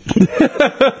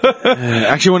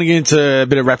 Actually want to get into a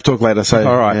bit of rap talk later, so...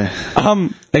 All right. Yeah.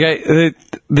 Okay,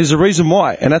 there's a reason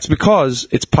why, and that's because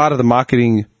it's part of the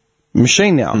marketing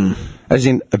machine now. As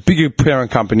in, a bigger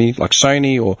parent company like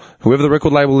Sony or whoever the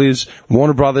record label is,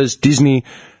 Warner Brothers, Disney,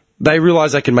 they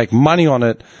realize they can make money on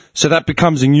it, so that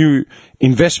becomes a new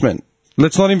investment.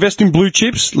 Let's not invest in blue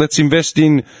chips. Let's invest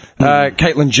in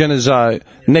Caitlyn Jenner's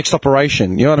next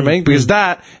operation. You know what I mean? Because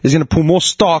that is going to pull more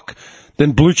stock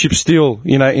than blue chip steel,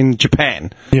 you know, in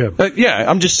Japan. Yeah.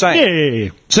 I'm just saying.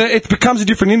 Yeah. So it becomes a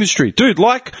different industry. Dude,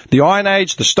 like the Iron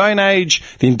Age, the Stone Age,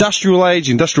 the Industrial Age,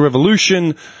 Industrial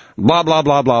Revolution, blah, blah,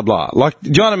 blah, blah, blah. Like, do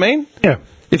you know what I mean? Yeah.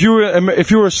 If you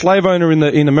were a slave owner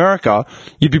in America,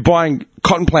 you'd be buying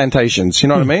cotton plantations. You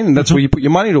know what I mean? And that's where you put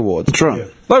your money towards. That's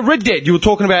right. Like Red Dead, you were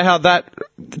talking about how that.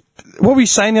 What were you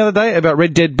saying the other day about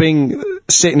Red Dead being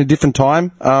set in a different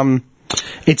time?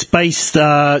 It's based.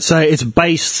 It's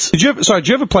based. Did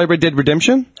you ever play Red Dead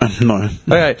Redemption? No.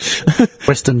 Okay.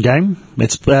 Western game.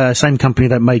 It's same company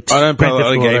that makes. I don't play a Grand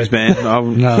lot of Theft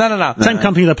Auto. games, man. No. Same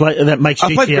company that makes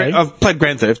GTA. I've played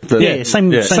Grand Theft. But Same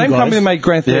Same guys. company that made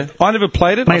Grand Theft. I never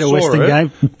played it. Made I a saw Western it,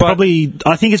 game. but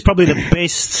I think it's probably the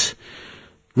best.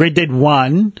 Red Dead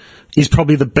 1 is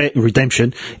probably the best.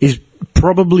 Redemption is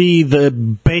probably the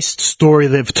best story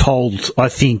they've told, I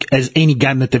think, as any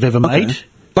game that they've ever made.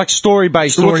 Like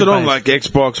story-based. So what's it on,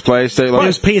 Story-based. like Xbox, PlayStation? It Like,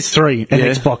 was PS3 and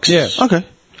Yeah. Xbox. Yeah. okay.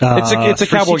 It's a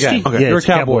cowboy 360? game. Okay. You're a It's a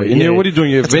cowboy. cowboy, And yeah. what are you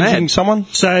doing? You're That's avenging mad. someone?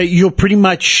 So you're pretty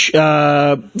much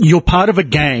you're part of a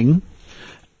gang.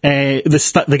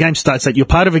 The game starts that you're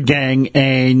part of a gang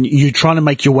and you're trying to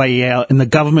make your way out, and the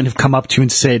government have come up to you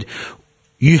and said,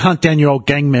 "You hunt down your old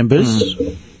gang members,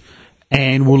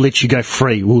 and we'll let you go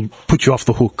free. We'll put you off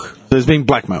the hook." So it's being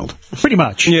blackmailed. Pretty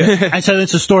much. Yeah. And so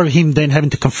it's a story of him then having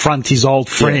to confront his old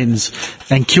friends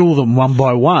and kill them one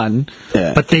by one.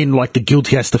 Yeah. But then, like, the guilt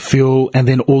he has to feel, and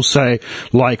then also,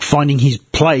 like, finding his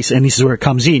place, and this is where it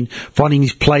comes in, finding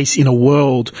his place in a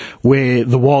world where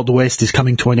the Wild West is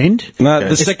coming to an end. No,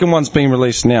 the second one's being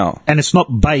released now. And it's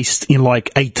not based in,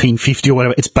 like, 1850 or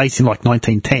whatever. It's based in, like,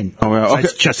 1910. Oh, well, So okay.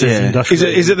 it's just as industrial.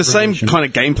 Is it the same revolution. kind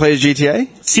of gameplay as GTA?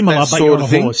 Similar, That but sort you're on of a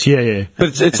thing? horse. Yeah.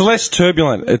 But it's less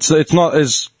turbulent. It's not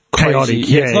as crazy. Chaotic, It's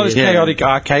yeah, not as yeah. chaotic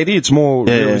arcadey. It's more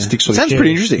realistic sort of Sounds shit.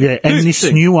 pretty interesting. Yeah, and this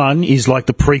Dude. new one is like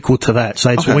the prequel to that.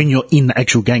 So it's Okay. when you're in the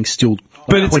actual gang still.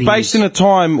 But it's 20 based years. in a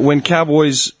time when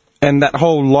cowboys and that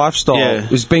whole lifestyle Yeah.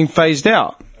 is being phased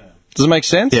out. Does it make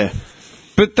sense? Yeah.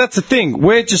 But that's the thing.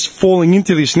 We're just falling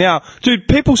into this now. Dude,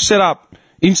 people set up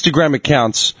Instagram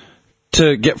accounts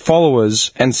to get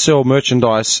followers and sell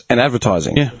merchandise and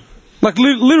advertising. Yeah. Like,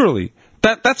 literally.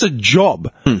 That's a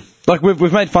job. Like,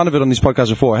 we've made fun of it on this podcast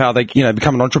before, how they,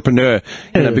 become an entrepreneur,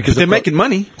 because They're they've making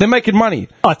money. They're making money.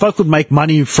 Oh, if I could make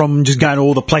money from just going to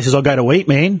all the places I go to eat,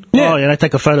 man. Yeah. Oh,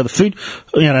 take a photo of the food,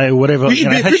 whatever. You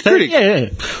should be a food hashtag. critic. Yeah.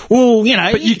 Well,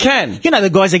 But you can. The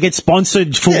guys that get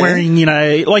sponsored for wearing,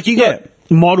 like you got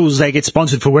models that get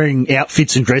sponsored for wearing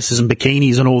outfits and dresses and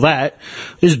bikinis and all that.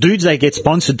 There's dudes that get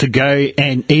sponsored to go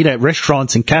and eat at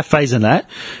restaurants and cafes and that.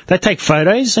 They take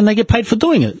photos and they get paid for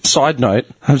doing it. Side note,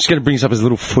 I'm just going to bring this up as a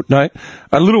little footnote.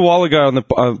 A little while ago on the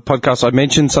podcast, I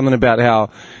mentioned something about how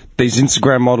these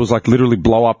Instagram models like literally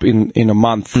blow up in a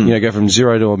month, go from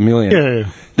 0 to 1 million. Yeah.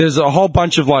 There's a whole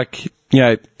bunch of like,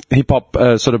 hip hop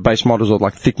sort of base models or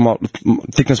like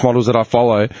thickness models that I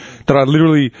follow that I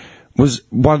literally was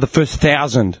one of the first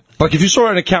 1,000. Like, if you saw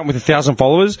an account with 1,000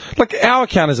 followers, like our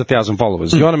account has 1,000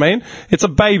 followers. You know what I mean? It's a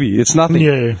baby. It's nothing.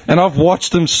 Yeah. And I've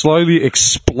watched them slowly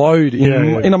explode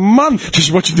in a month.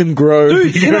 Just watching them grow.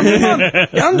 Dude, in a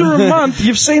month, under a month,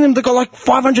 you've seen them. They've got like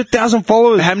 500,000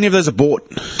 followers. How many of those are bought?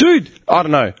 Dude, I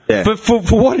don't know. Yeah. But for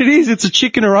what it is, it's a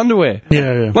chick in her underwear.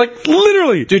 Yeah. Like,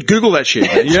 literally. Dude, Google that shit.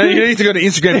 You need to go to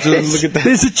Instagram to look at that.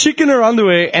 There's a chick in her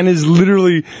underwear and there's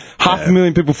literally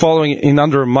 500,000 people following it in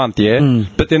under a month, yeah?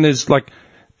 But then there's like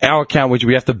our account, which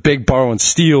we have to beg, borrow, and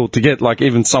steal to get like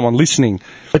even someone listening.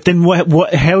 But then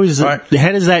how is it,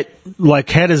 how does that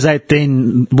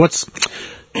then,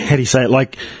 how do you say it?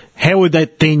 Like, how would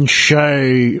that then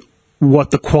show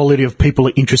what the quality of people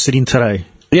are interested in today?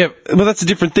 Yeah, well, that's a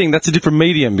different thing. That's a different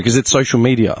medium because it's social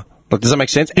media. Like, does that make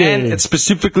sense? And it's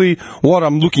specifically what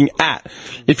I'm looking at.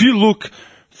 If you look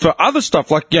for other stuff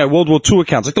like, World War II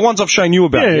accounts, like the ones I've shown you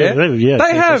about, they have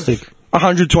fantastic.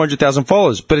 100, 200,000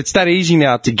 followers, but it's that easy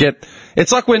now to get.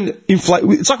 It's like it's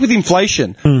like with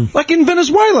inflation. Like in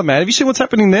Venezuela, man. Have you seen what's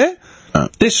happening there?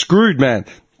 They're screwed, man.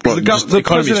 Well, the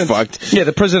economy's fucked. Yeah,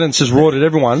 the president's just rorted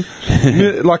everyone.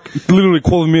 Like literally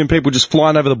 250,000 people just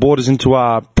flying over the borders into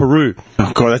Peru.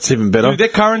 Oh, God, that's even better. Dude, their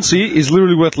currency is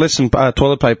literally worth less than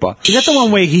toilet paper. Is that the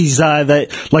one where he's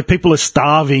people are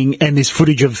starving and there's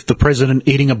footage of the president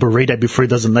eating a burrito before he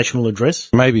does a national address?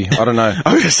 Maybe, I don't know.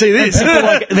 I'm going to see this.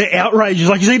 They're outraged. It's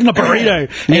like he's eating a burrito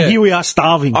and Yeah. here we are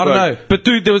starving. I don't know, but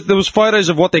dude, there was photos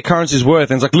of what their currency is worth,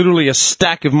 and it's like literally a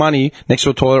stack of money next to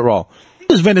a toilet roll.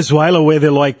 There's Venezuela where they're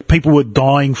like people were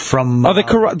dying from. Oh, they're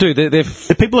corrupt, dude. They're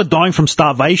the people are dying from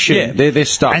starvation. Yeah, they're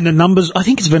stuck. And the numbers, I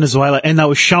think it's Venezuela, and they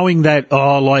were showing that,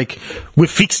 we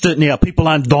fixed it now. People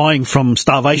aren't dying from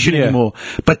starvation anymore.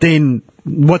 But then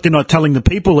what they're not telling the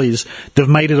people is they've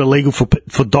made it illegal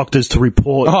for doctors to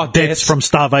report deaths from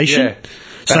starvation. Yeah.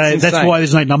 So that's insane. why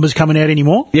there's no numbers coming out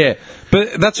anymore. Yeah, but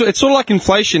it's sort of like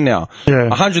inflation now. Yeah.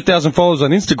 100,000 followers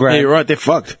on Instagram. Yeah, you're right, they're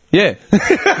fucked. Yeah.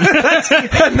 that's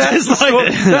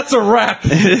a wrap.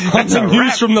 On some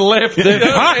news from the left. They're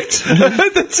fucked.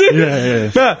 That's it. Yeah.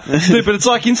 Dude, but it's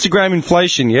like Instagram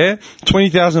inflation, yeah?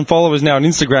 20,000 followers now on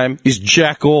Instagram is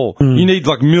jack all. You need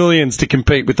like millions to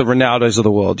compete with the Ronaldos of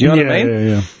the world. You know what I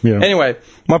mean? Yeah. Anyway,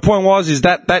 my point was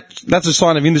that's a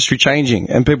sign of industry changing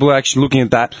and people are actually looking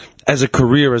at that as a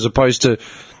career as opposed to,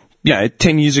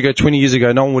 10 years ago, 20 years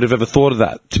ago, no one would have ever thought of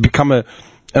that. To become an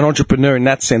entrepreneur in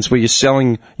that sense where you're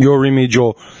selling your image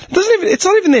or... It's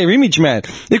not even their image, man.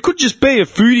 It could just be a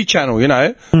foodie channel,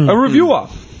 a reviewer.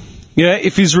 You know,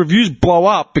 if his reviews blow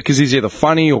up because he's either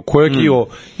funny or quirky or,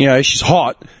 you know, she's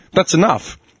hot, that's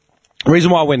enough. The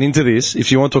reason why I went into this,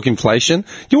 if you want to talk inflation,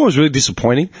 you know what was really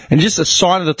disappointing? And just a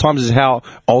sign of the times is how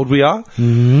old we are.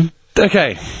 Mm-hmm.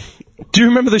 Okay. Do you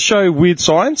remember the show Weird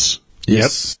Science?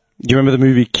 Yes. Do you remember the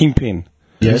movie Kingpin?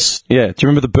 Yes. Yeah. Do you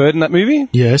remember the bird in that movie?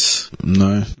 Yes.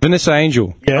 No. Vanessa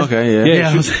Angel. Yeah. Okay, yeah.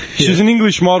 Yeah, she was an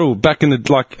English model back in in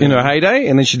her heyday,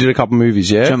 and then she did a couple movies,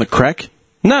 yeah? She on the crack?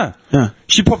 No. Yeah.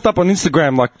 She popped up on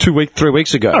Instagram like 3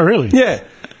 weeks ago. Oh, really? Yeah.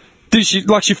 Dude, she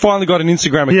finally got an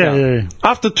Instagram account. Yeah.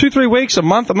 After 2-3 weeks, a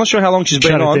month, I'm not sure how long she's been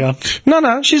Shut it on. down.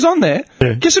 No, she's on there.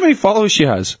 Yeah. Guess how many followers she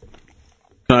has?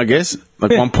 No, I guess.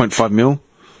 Like 1.5 mil.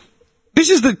 This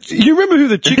is you remember who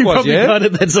the chick was, Probably yeah? got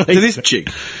it, that's what To he this said. chick.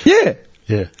 Yeah.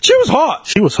 Yeah. She was hot.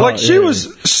 She was hot, Like, she yeah,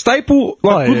 was staple,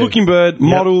 like, Oh, good-looking bird,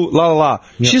 model, la la la.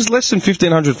 She has less than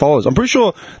 1,500 followers. I'm pretty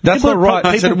sure that's not right.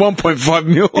 I said 1.5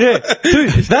 mil. Yeah, dude,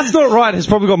 that's not right. Has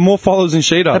probably got more followers than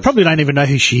she does. They probably don't even know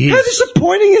who she How is.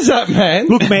 disappointing is that, man?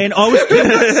 Look, man, I was...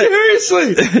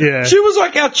 Seriously. Yeah. She was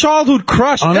like our childhood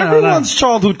crush. I know, Everyone's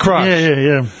childhood crush.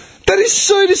 Yeah. That is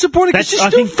so disappointing because she's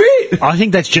still fit. I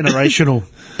think that's generational.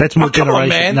 That's more Come on, generational.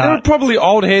 man. Nah. There are probably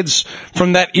old heads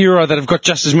from that era that have got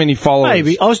just as many followers.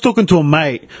 Maybe. I was talking to a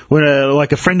mate,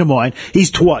 like a friend of mine. He's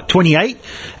 28,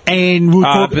 and we were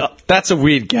talking. But that's a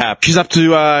weird gap. She's up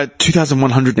to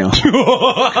 2,100 now.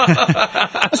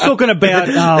 I was talking about.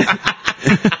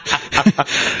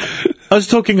 I was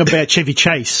talking about Chevy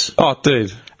Chase, Oh,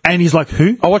 dude. and he's like,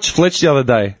 "Who?" I watched Fletch the other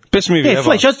day. Best movie Yeah, ever.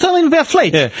 Fletch. I was telling him about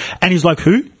Fletch, Yeah. and he's like,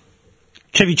 "Who?"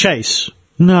 Chevy Chase.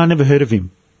 No, I never heard of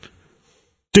him.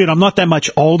 Dude, I'm not that much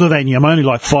older than you. I'm only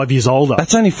like 5 years older.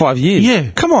 That's only 5 years.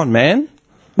 Yeah. Come on, man.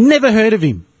 Never heard of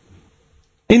him.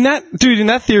 In that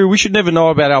theory, we should never know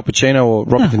about Al Pacino or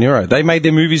Robert De Niro. They made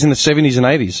their movies in the 70s and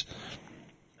 80s.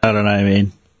 I don't know,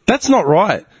 man. That's not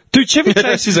right. Dude, Chevy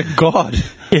Chase is a god.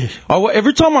 Yeah.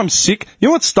 Every time I'm sick, you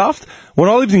know what's stuffed? When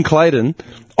I lived in Clayton,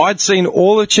 I'd seen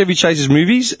all of Chevy Chase's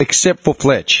movies except for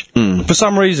Fletch. For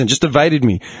some reason, just evaded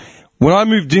me. When I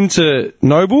moved into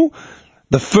Noble,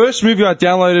 the first movie I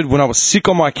downloaded when I was sick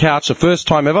on my couch, the first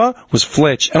time ever, was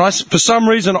Fletch. And for some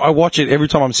reason, I watch it every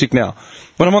time I'm sick now.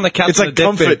 When I'm on the couch, It's on like the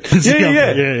deathbed. comfort.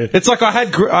 Yeah. It's like I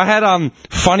had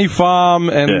Funny Farm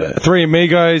and Three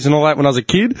Amigos and all that when I was a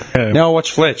kid. Yeah. Now I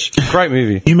watch Fletch. Great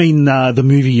movie. You mean the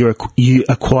movie you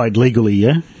acquired legally?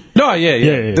 Yeah. No, yeah.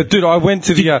 Yeah. Dude, I went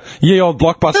to the Ye Old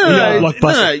Blockbuster.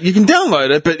 No, you can download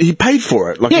it, but he paid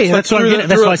for it. Like, Yeah, it's like that's what I'm through getting.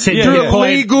 That's why I said yeah, through yeah. a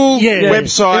legal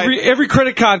website. Every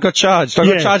credit card got charged. I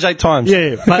got charged 8 times.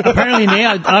 Yeah, but apparently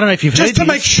now, I don't know if you've Just heard to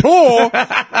make this, sure.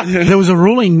 there was a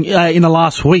ruling in the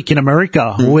last week in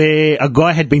America where a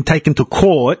guy had been taken to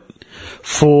court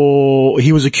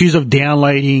he was accused of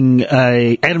downloading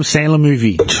a Adam Sandler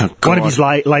movie, one of his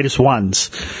latest ones.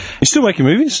 You still making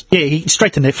movies? Yeah,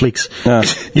 straight to Netflix.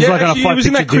 He's like on a actually, he was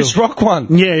in that 5-picture Chris deal. Rock one.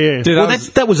 Yeah. Dude, Well, that was-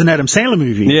 that was an Adam Sandler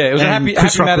movie. Yeah, it was a And Happy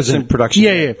Chris Rock was Madison in it. production.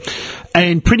 Yeah.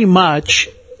 And pretty much,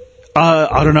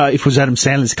 I don't know if it was Adam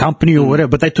Sandler's company or whatever,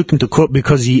 but they took him to court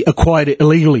because he acquired it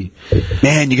illegally.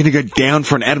 Man, you're going to go down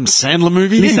for an Adam Sandler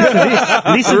movie? Listen to this.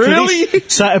 Listen Really? to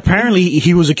this. So apparently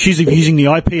he was accused of using the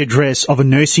IP address of a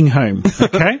nursing home,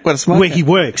 okay? What a smart where guy. he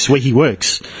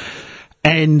works.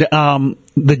 And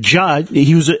the judge,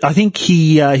 he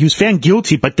was found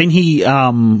guilty, but then he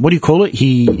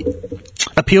he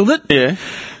appealed it. Yeah.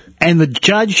 And the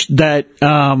judge that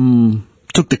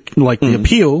took the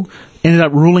appeal ended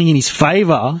up ruling in his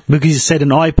favour because he said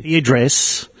an IP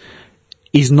address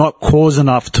is not cause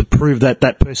enough to prove that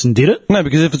that person did it. No,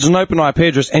 because if it's an open IP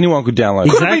address, anyone could download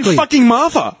it. Could have Exactly. been fucking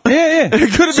Martha. Yeah.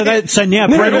 It could have been.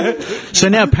 So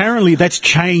now apparently that's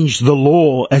changed the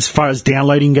law as far as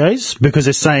downloading goes, because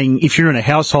they're saying if you're in a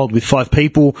household with 5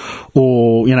 people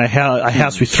or, a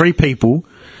house with 3 people,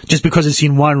 just because it's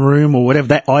in one room or whatever,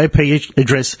 that IP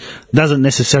address doesn't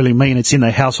necessarily mean it's in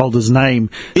the householder's name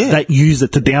that used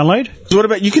it to download. So what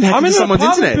about you can hack I'm into in an someone's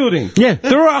apartment internet? building. Yeah.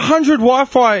 There are 100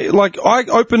 Wi-Fi. Like,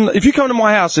 if you come to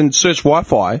my house and search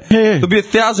Wi-Fi, there'll be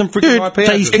 1,000 freaking Dude, IP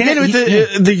so he's addresses. Again,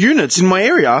 with the units in my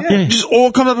area, just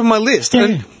all come up on my list.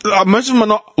 And most of them are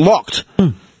not locked.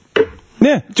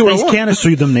 Yeah. Do what I He's want.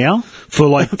 countersued them now for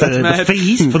the mad.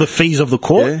 fees of the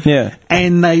court. Yeah.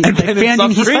 And they found in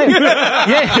his suffering. favour.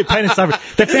 Yeah, pain and suffering.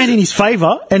 They found in his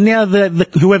favour, and now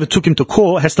whoever took him to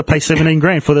court has to pay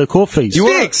 $17,000 for the court fees.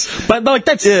 Sticks. But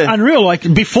that's Yeah. unreal. Like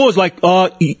before, it's like,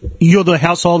 you're the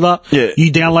householder. Yeah.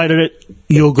 You downloaded it.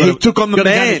 You're He took on the gotta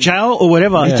go man. to jail or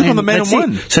whatever. He took on the man that's and it.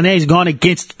 won. So now he's gone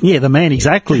against the man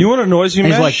exactly. You want to noise you,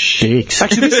 And man? he's like, dicks.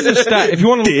 Actually, this is a stat. If you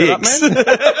want to look it up,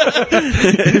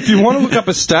 man. If you want to look up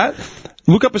a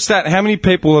stat, how many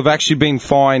people have actually been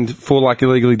fined for, like,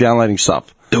 illegally downloading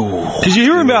stuff. Because you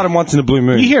hear about them once in a blue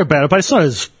moon. You hear about it, but it's not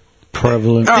as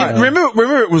prevalent.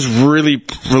 Remember, it was really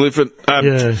prolific.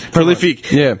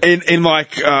 Yeah. In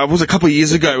like, it was a couple of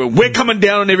years ago. We're coming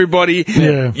down on everybody.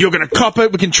 Yeah. You're going to cop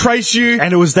it. We can trace you.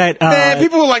 And it was that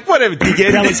people were like, whatever,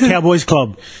 dickhead. Dallas Cowboys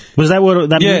Club. Was that what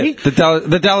that Yeah, movie?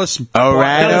 the Dallas. All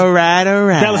right.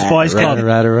 Dallas Buyers Club.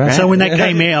 right. So when that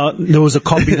came out, there was a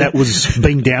copy that was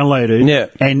being downloaded. Yeah.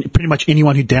 And pretty much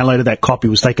anyone who downloaded that copy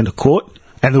was taken to court.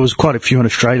 And there was quite a few in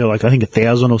Australia, like I think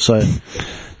 1,000 or so.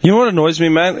 You know what annoys me,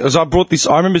 man? Is I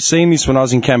remember seeing this when I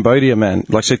was in Cambodia, man.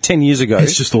 Like, so 10 years ago.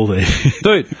 It's just all there.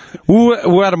 Dude, we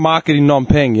were at a market in Phnom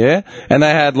Penh, yeah? And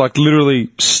they had, like, literally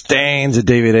stands of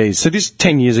DVDs. So this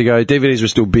 10 years ago, DVDs were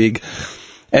still big.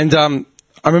 And I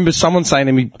remember someone saying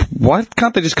to me, why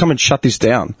can't they just come and shut this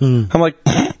down? I'm like,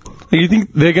 you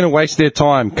think they're going to waste their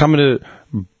time coming to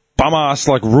bum-ass,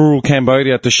 like, rural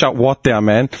Cambodia to shut what down,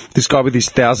 man? This guy with his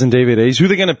 1,000 DVDs. Who are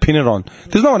they going to pin it on?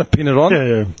 There's no one to pin it on.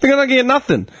 Yeah. They're going to get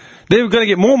nothing. They're going to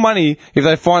get more money if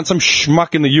they find some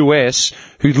schmuck in the US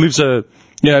who lives a,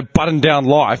 buttoned-down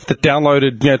life that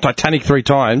downloaded, Titanic 3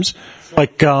 times.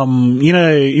 Like, you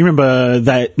remember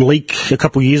that leak a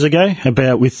couple of years ago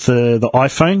about with the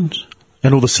iPhone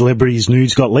and all the celebrities'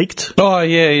 nudes got leaked? Oh,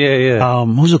 yeah.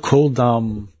 What was it called? I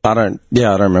don't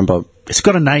remember. It's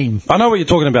got a name. I know what you're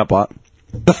talking about, but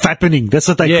The Fappening. That's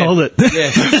what they called it.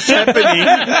 Yeah.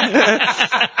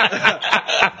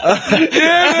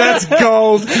 That's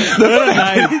gold.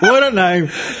 What a name.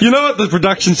 You know what the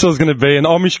production show's going to be? An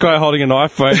Amish guy holding an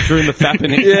iPhone during the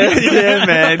fappening. yeah,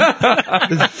 man.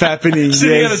 The fappening.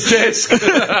 Sitting at a desk.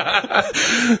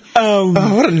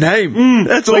 What a name.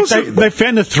 That's awesome. They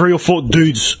found the 3 or 4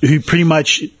 dudes who pretty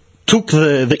much took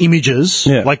the images,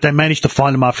 like they managed to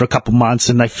find them after a couple months,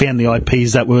 and they found the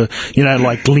IPs that were,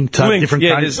 like linked to different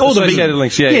countries. All the associated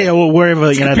links, or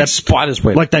wherever, that spider's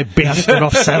web. Like they bounced it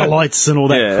off satellites and all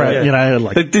that crap,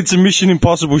 like. They did some Mission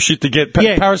Impossible shit to get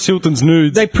Paris Hilton's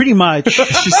nudes. They pretty much, they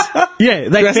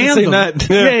found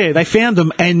them. They found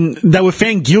them, and they were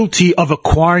found guilty of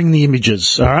acquiring the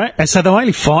images, alright? And so they were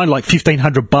only fined like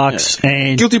 $1,500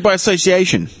 and... Guilty by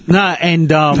association. And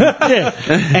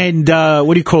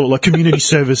what do you call it? Like community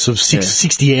service of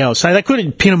 60 hours. So they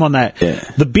couldn't pin them on that. Yeah.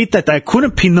 The bit that they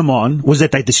couldn't pin them on was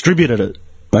that they distributed it.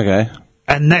 Okay.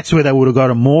 And that's where they would have got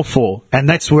them more for. And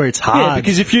that's where it's hard. Yeah,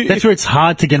 because that's where it's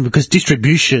hard to get them, because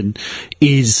distribution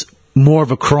is more of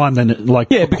a crime than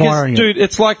acquiring dude,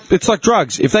 it's like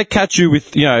drugs. If they catch you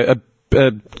with, a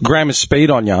gram of speed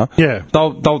on you,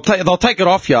 they'll take it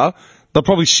off you. They'll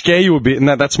probably scare you a bit, and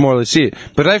that's more or less it.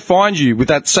 But if they find you with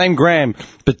that same gram,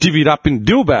 but divvied up in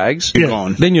dill bags, you're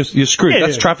gone. Then you're screwed.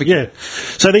 That's trafficking. Yeah.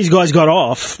 So these guys got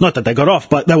off. Not that they got off,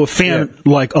 but they were found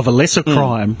of a lesser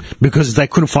crime because they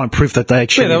couldn't find proof that they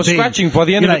actually. Yeah, they were scratching. By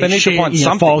the end of it, they need to find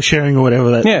something. File sharing or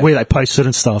whatever where they posted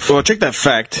and stuff. Well, check that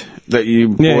fact that you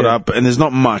brought up, and there's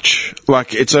not much.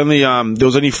 Like, it's only there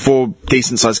was only 4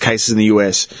 decent-sized cases in the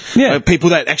US. Yeah,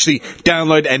 people that actually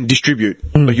download and distribute,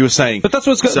 like you were saying. But that's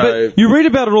what's going. So, you read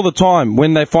about it all the time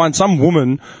when they find some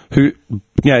woman who,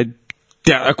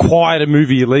 acquired a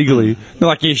movie illegally. They're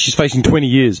like, she's facing 20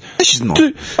 years. She's not.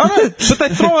 Dude, I know, but they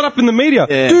throw it up in the media.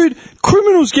 Yeah. Dude,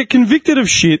 criminals get convicted of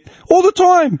shit all the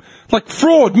time. Like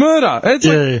fraud, murder. It's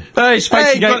like, he's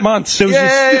facing 8 months. Be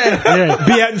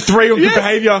out in 3 on good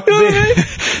behaviour.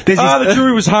 The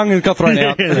jury was hung and got thrown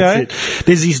out. There's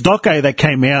this doco that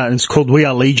came out, and it's called We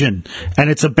Are Legion, and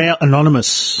it's about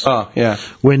Anonymous. Oh, yeah.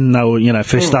 When they were,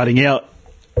 first starting out.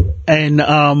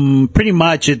 And pretty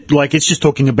much it's just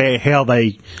talking about how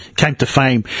they came to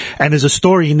fame. And there's a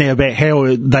story in there about how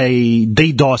they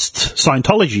DDoSed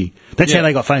Scientology. That's how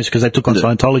they got famous, because they took on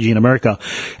Scientology in America.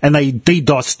 And they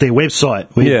DDoSed their website,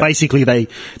 where basically they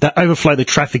overflow the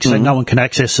traffic so no one can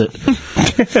access it.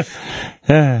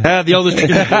 The oldest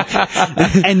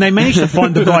and they managed to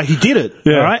find the guy who did it.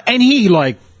 All right? And he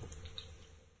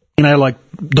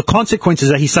the consequences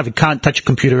that he suffered, can't touch a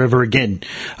computer ever again.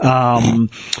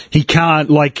 He can't,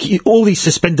 all these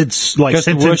suspended,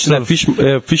 sentences of fish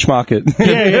market.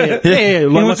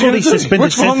 All these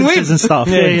suspended sentences and stuff.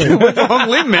 What's wrong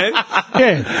limb, man?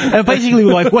 And basically,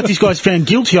 what these guys found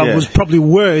guilty of was probably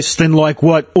worse than,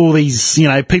 what all these,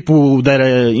 people that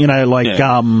are,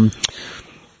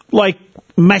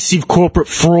 massive corporate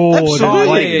fraud.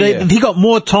 Absolutely. He got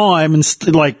more time and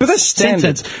but that's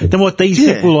sentence than what these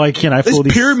people for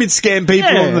these pyramid scam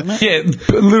people.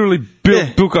 Literally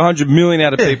book 100 million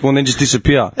out of people and then just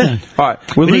disappear. All right,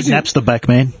 we need Napster back,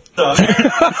 man. Damn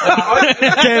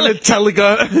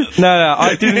Metallica. No,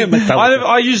 I didn't.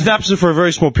 I used Napster for a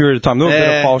very small period of time. There were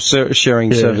better file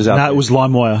sharing servers out there. No, it was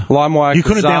LimeWire. LimeWire. You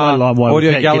couldn't download LimeWire.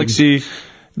 Audio Galaxy.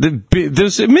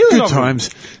 There's a million Good of them. times.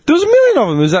 There was a million of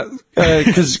them. Is that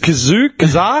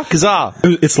Kazaa?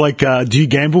 It's like, do you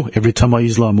gamble? Every time I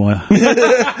use LimeWire.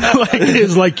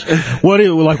 It's like,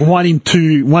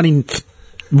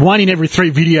 one in every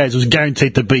 3 videos was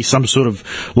guaranteed to be some sort of,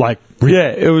 like,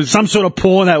 Yeah, it was some sort of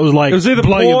porn that was like, It was either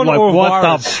blow you, porn like, or a what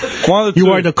virus. the, One of the you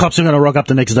two. worried the cops are going to rock up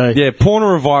the next day. Yeah, porn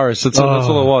or a virus. That's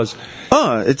all it was.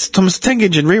 Oh, it's Thomas the Tank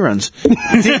Engine reruns.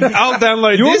 I'll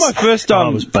download You this. were my first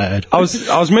it was bad. I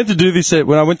was meant to do this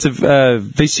when I went to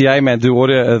VCA, man, do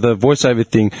audio, the voiceover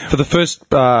thing. For the first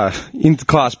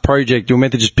inter-class project, you were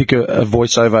meant to just pick a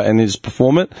voiceover and just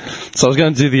perform it. So I was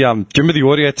going to do the, do you remember the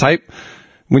audio tape?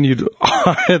 When you'd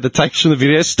the tapes from the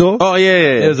video store? Oh,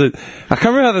 yeah. It was I can't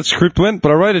remember how that script went,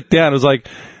 but I wrote it down. It was like,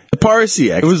 The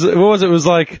Piracy Act. what was it? It was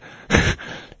like,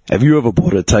 have you ever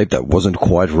bought a tape that wasn't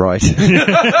quite right? yeah.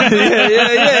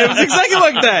 It was exactly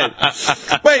like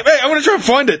that. Wait, I want to try and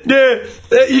find it.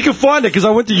 Yeah, you can find it because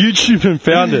I went to YouTube and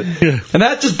found it. And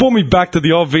that just brought me back to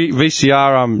the old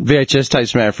VCR VHS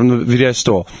tapes, man, from the video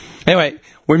store. Anyway,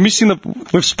 we've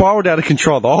spiraled out of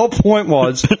control. The whole point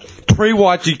was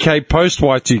pre-Y2K,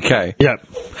 post-Y2K. Yeah.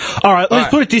 All right, let's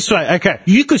put it this way. Okay.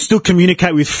 You could still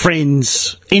communicate with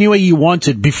friends any way you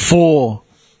wanted before.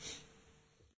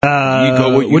 You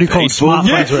got what do you call paid it? for.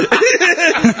 Smartphones were.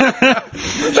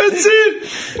 That's it.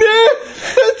 Yeah,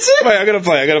 that's it. Wait, I gotta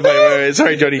play. Wait.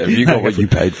 Sorry, Johnny. You got what you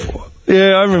paid for.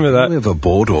 Yeah, I remember that. Ever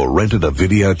bought or rented a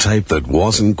videotape that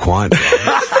wasn't quite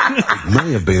right? It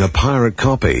may have been a pirate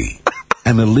copy.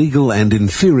 An illegal and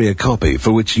inferior copy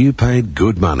for which you paid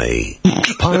good money.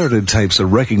 Pirated tapes are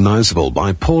recognizable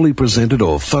by poorly presented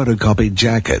or photocopied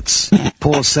jackets,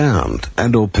 poor sound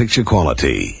and or picture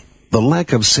quality, the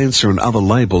lack of censor and other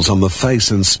labels on the face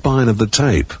and spine of the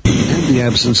tape, and the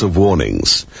absence of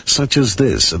warnings, such as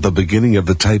this at the beginning of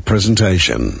the tape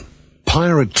presentation.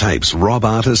 Pirate tapes rob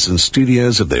artists and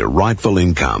studios of their rightful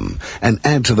income and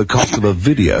add to the cost of a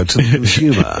video to the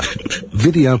consumer.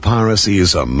 Video piracy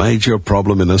is a major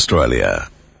problem in Australia.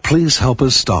 Please help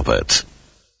us stop it.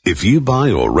 If you buy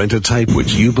or rent a tape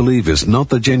which you believe is not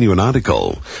the genuine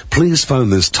article, please phone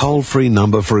this toll-free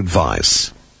number for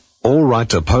advice. Or write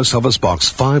to Post Office Box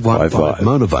 515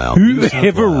 Mona Vale, New South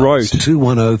Whoever Wales, wrote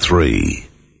 2103.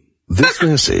 This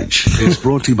message is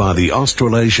brought to you by the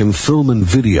Australasian Film and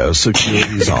Video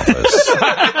Securities Office.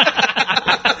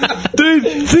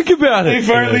 Dude, think about it. If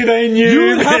only they knew.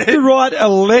 You would have to write a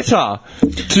letter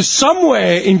to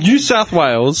somewhere in New South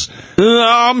Wales.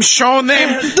 I'm showing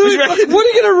them. Dude, what are you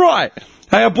going to write?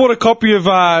 Hey, I bought a copy of, The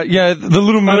Little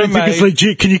I don't Mermaid. think it's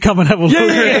legit. Can you come and have a look?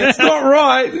 Yeah, it's not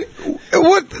right.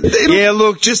 What? Yeah,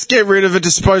 look, just get rid of it,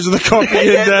 dispose of the copy.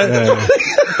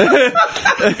 What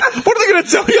are they going to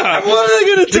tell you? What are they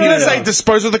going to They're tell going to you? say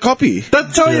dispose of the copy. They'll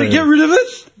tell you to get rid of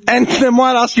it, and they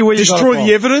might ask you where you got Destroy it from.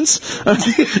 the evidence.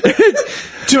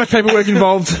 Too much paperwork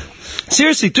involved.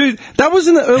 Seriously, dude, that was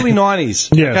in the early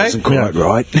 90s. Yeah, okay? wasn't quite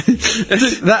right. Dude,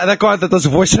 that guy that does a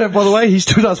voiceover, by the way, he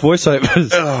still does voiceovers.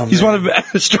 Oh, He's one of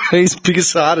Australia's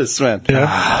biggest artists, man.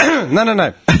 Yeah.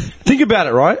 No. Think about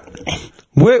it, right?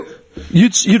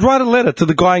 You'd write a letter to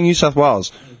the guy in New South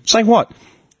Wales saying what?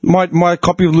 My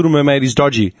copy of Little Mermaid is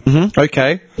dodgy. Mm-hmm.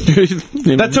 Okay.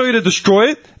 They tell you to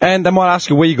destroy it, and they might ask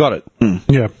you where you got it.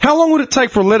 Yeah. How long would it take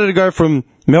for a letter to go from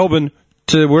Melbourne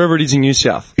to wherever it is in New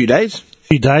South? Few days.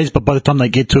 Few days, but by the time they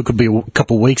get to it, could be a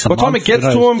couple of weeks. By the time it gets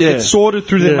to them, gets sorted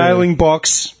through their mailing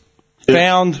box,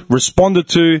 found, responded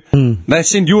to, they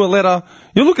send you a letter.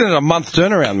 You're looking at a month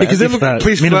turnaround, man. Because they're looking,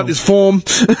 please fill out this form.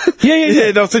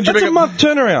 Yeah. They'll send you That's back a month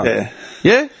turnaround.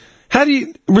 Yeah? How do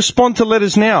you respond to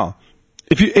letters now?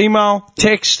 If you email,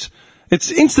 text,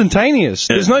 it's instantaneous.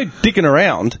 There's no dicking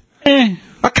around. Oh,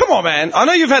 come on, man. I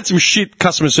know you've had some shit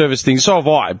customer service things, so have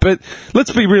I, but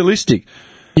let's be realistic.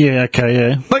 Yeah, okay,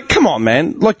 yeah. Like, come on,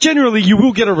 man. Like, generally, you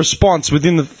will get a response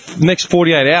within the next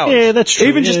 48 hours. Yeah, that's true.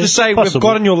 Even just Yeah, to say, possible. we've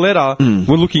gotten your letter,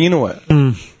 we're looking into it.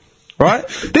 Right?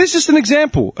 There's just an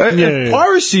example.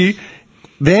 Piracy,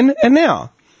 then and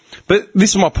now. But this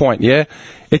is my point, yeah?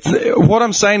 What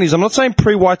I'm saying is, I'm not saying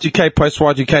pre-Y2K,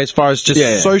 post-Y2K as far as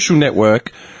just social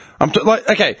network.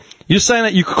 Okay, you're saying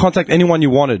that you could contact anyone you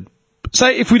wanted.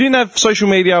 Say, if we didn't have social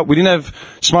media, we didn't have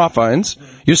smartphones,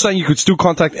 you're saying you could still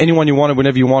contact anyone you wanted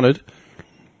whenever you wanted?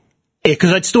 Yeah,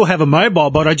 because I'd still have a mobile,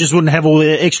 but I just wouldn't have all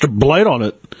the extra bloat on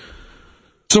it.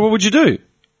 So what would you do?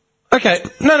 Okay,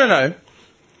 no.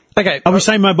 Okay. Are we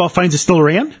saying mobile phones are still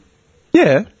around?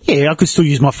 Yeah. Yeah, I could still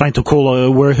use my phone to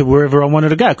call wherever I wanted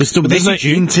to go. I could still There's no message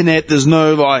you. internet, there's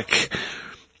no, like...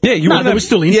 Yeah, you No, wouldn't there have- was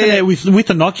still internet. With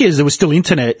the Nokias, there was still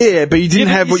internet. Yeah, but you didn't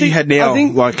Yeah, have but what you see, had now. I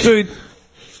think, dude,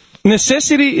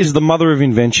 necessity is the mother of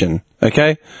invention,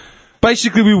 okay?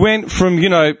 Basically, we went from,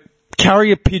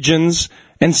 carrier pigeons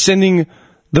and sending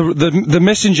the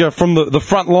messenger from the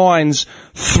front lines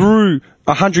through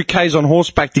 100 k's on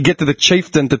horseback to get to the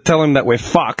chieftain to tell him that we're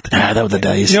fucked. Ah, that were the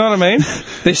days. You know what I mean?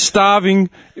 They're starving.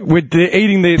 They're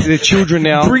eating their children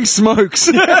now. Bring smokes.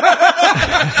 Bring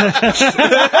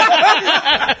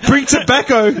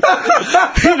tobacco.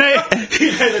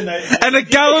 And a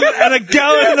gallon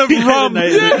of rum.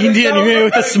 The Indian here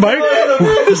with the smoke.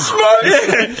 The smoke.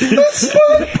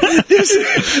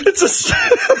 It's a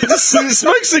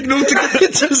smoke signal.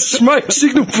 It's a smoke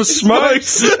signal for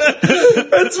smokes.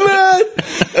 That's mad.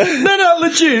 No,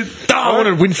 legit. I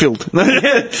wanted Winfield.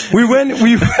 We went.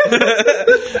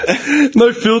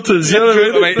 No filters. You know what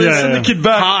I mean? Yeah. Send the kid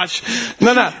back. Harsh.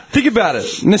 No. Think about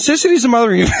it. Necessity is the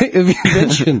mother of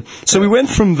invention. So we went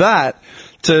from that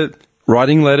to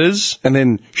writing letters and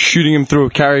then shooting them through a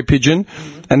carrier pigeon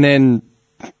and then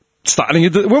starting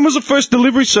it. When was the first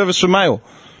delivery service for mail?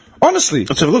 Honestly.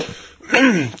 Let's have a look.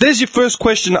 There's your first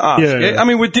question to ask. Yeah. I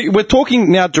mean, we're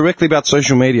talking now directly about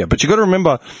social media, but you got to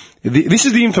remember, this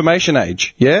is the information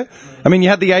age. Yeah, I mean, you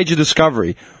had the age of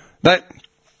discovery. All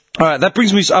right, that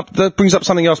brings up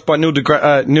something else by Neil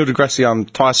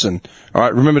deGrasse Tyson. All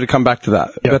right, remember to come back to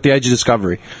that about the age of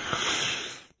discovery.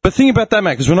 But think about that,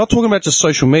 man, because we're not talking about just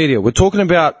social media. We're talking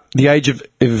about the age of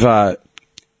the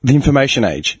information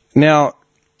age. Now,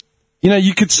 you know,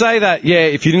 you could say that,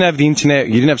 if you didn't have the internet,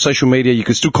 you didn't have social media, you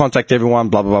could still contact everyone,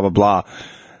 blah, blah, blah, blah, blah.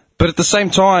 But at the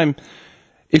same time,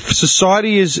 if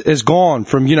society has gone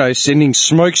from, sending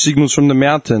smoke signals from the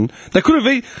mountain, they could have,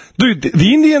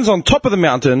 the Indians on top of the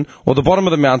mountain, or the bottom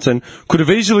of the mountain, could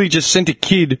have easily just sent a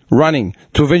kid running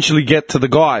to eventually get to the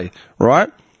guy,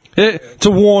 right? To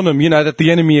warn them, that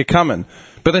the enemy are coming.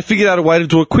 But they figured out a way to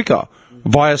do it quicker.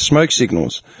 Via smoke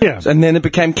signals. Yeah. And then it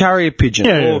became carrier pigeon.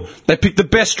 Yeah, or they picked the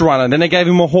best runner, then they gave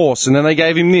him a horse, and then they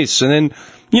gave him this, and then,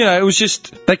 it was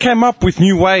just, they came up with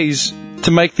new ways to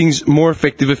make things more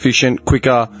effective, efficient,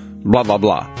 quicker, blah, blah,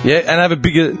 blah. Yeah, and have a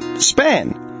bigger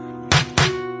span.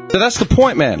 So that's the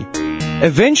point, man.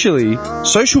 Eventually,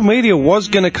 social media was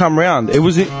going to come round. It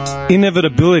was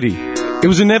inevitability. It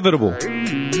was inevitable.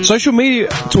 Social media,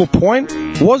 to a point,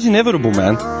 was inevitable,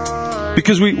 man.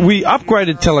 Because we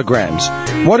upgraded telegrams.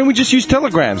 Why don't we just use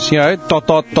telegrams? Dot,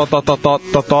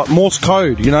 Morse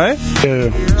code, Yeah.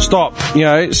 Stop.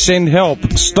 Send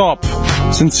help. Stop.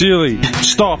 Sincerely.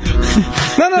 Stop.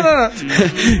 No.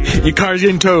 Your car's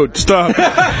getting towed. Stop.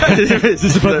 Is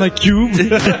this about my cube?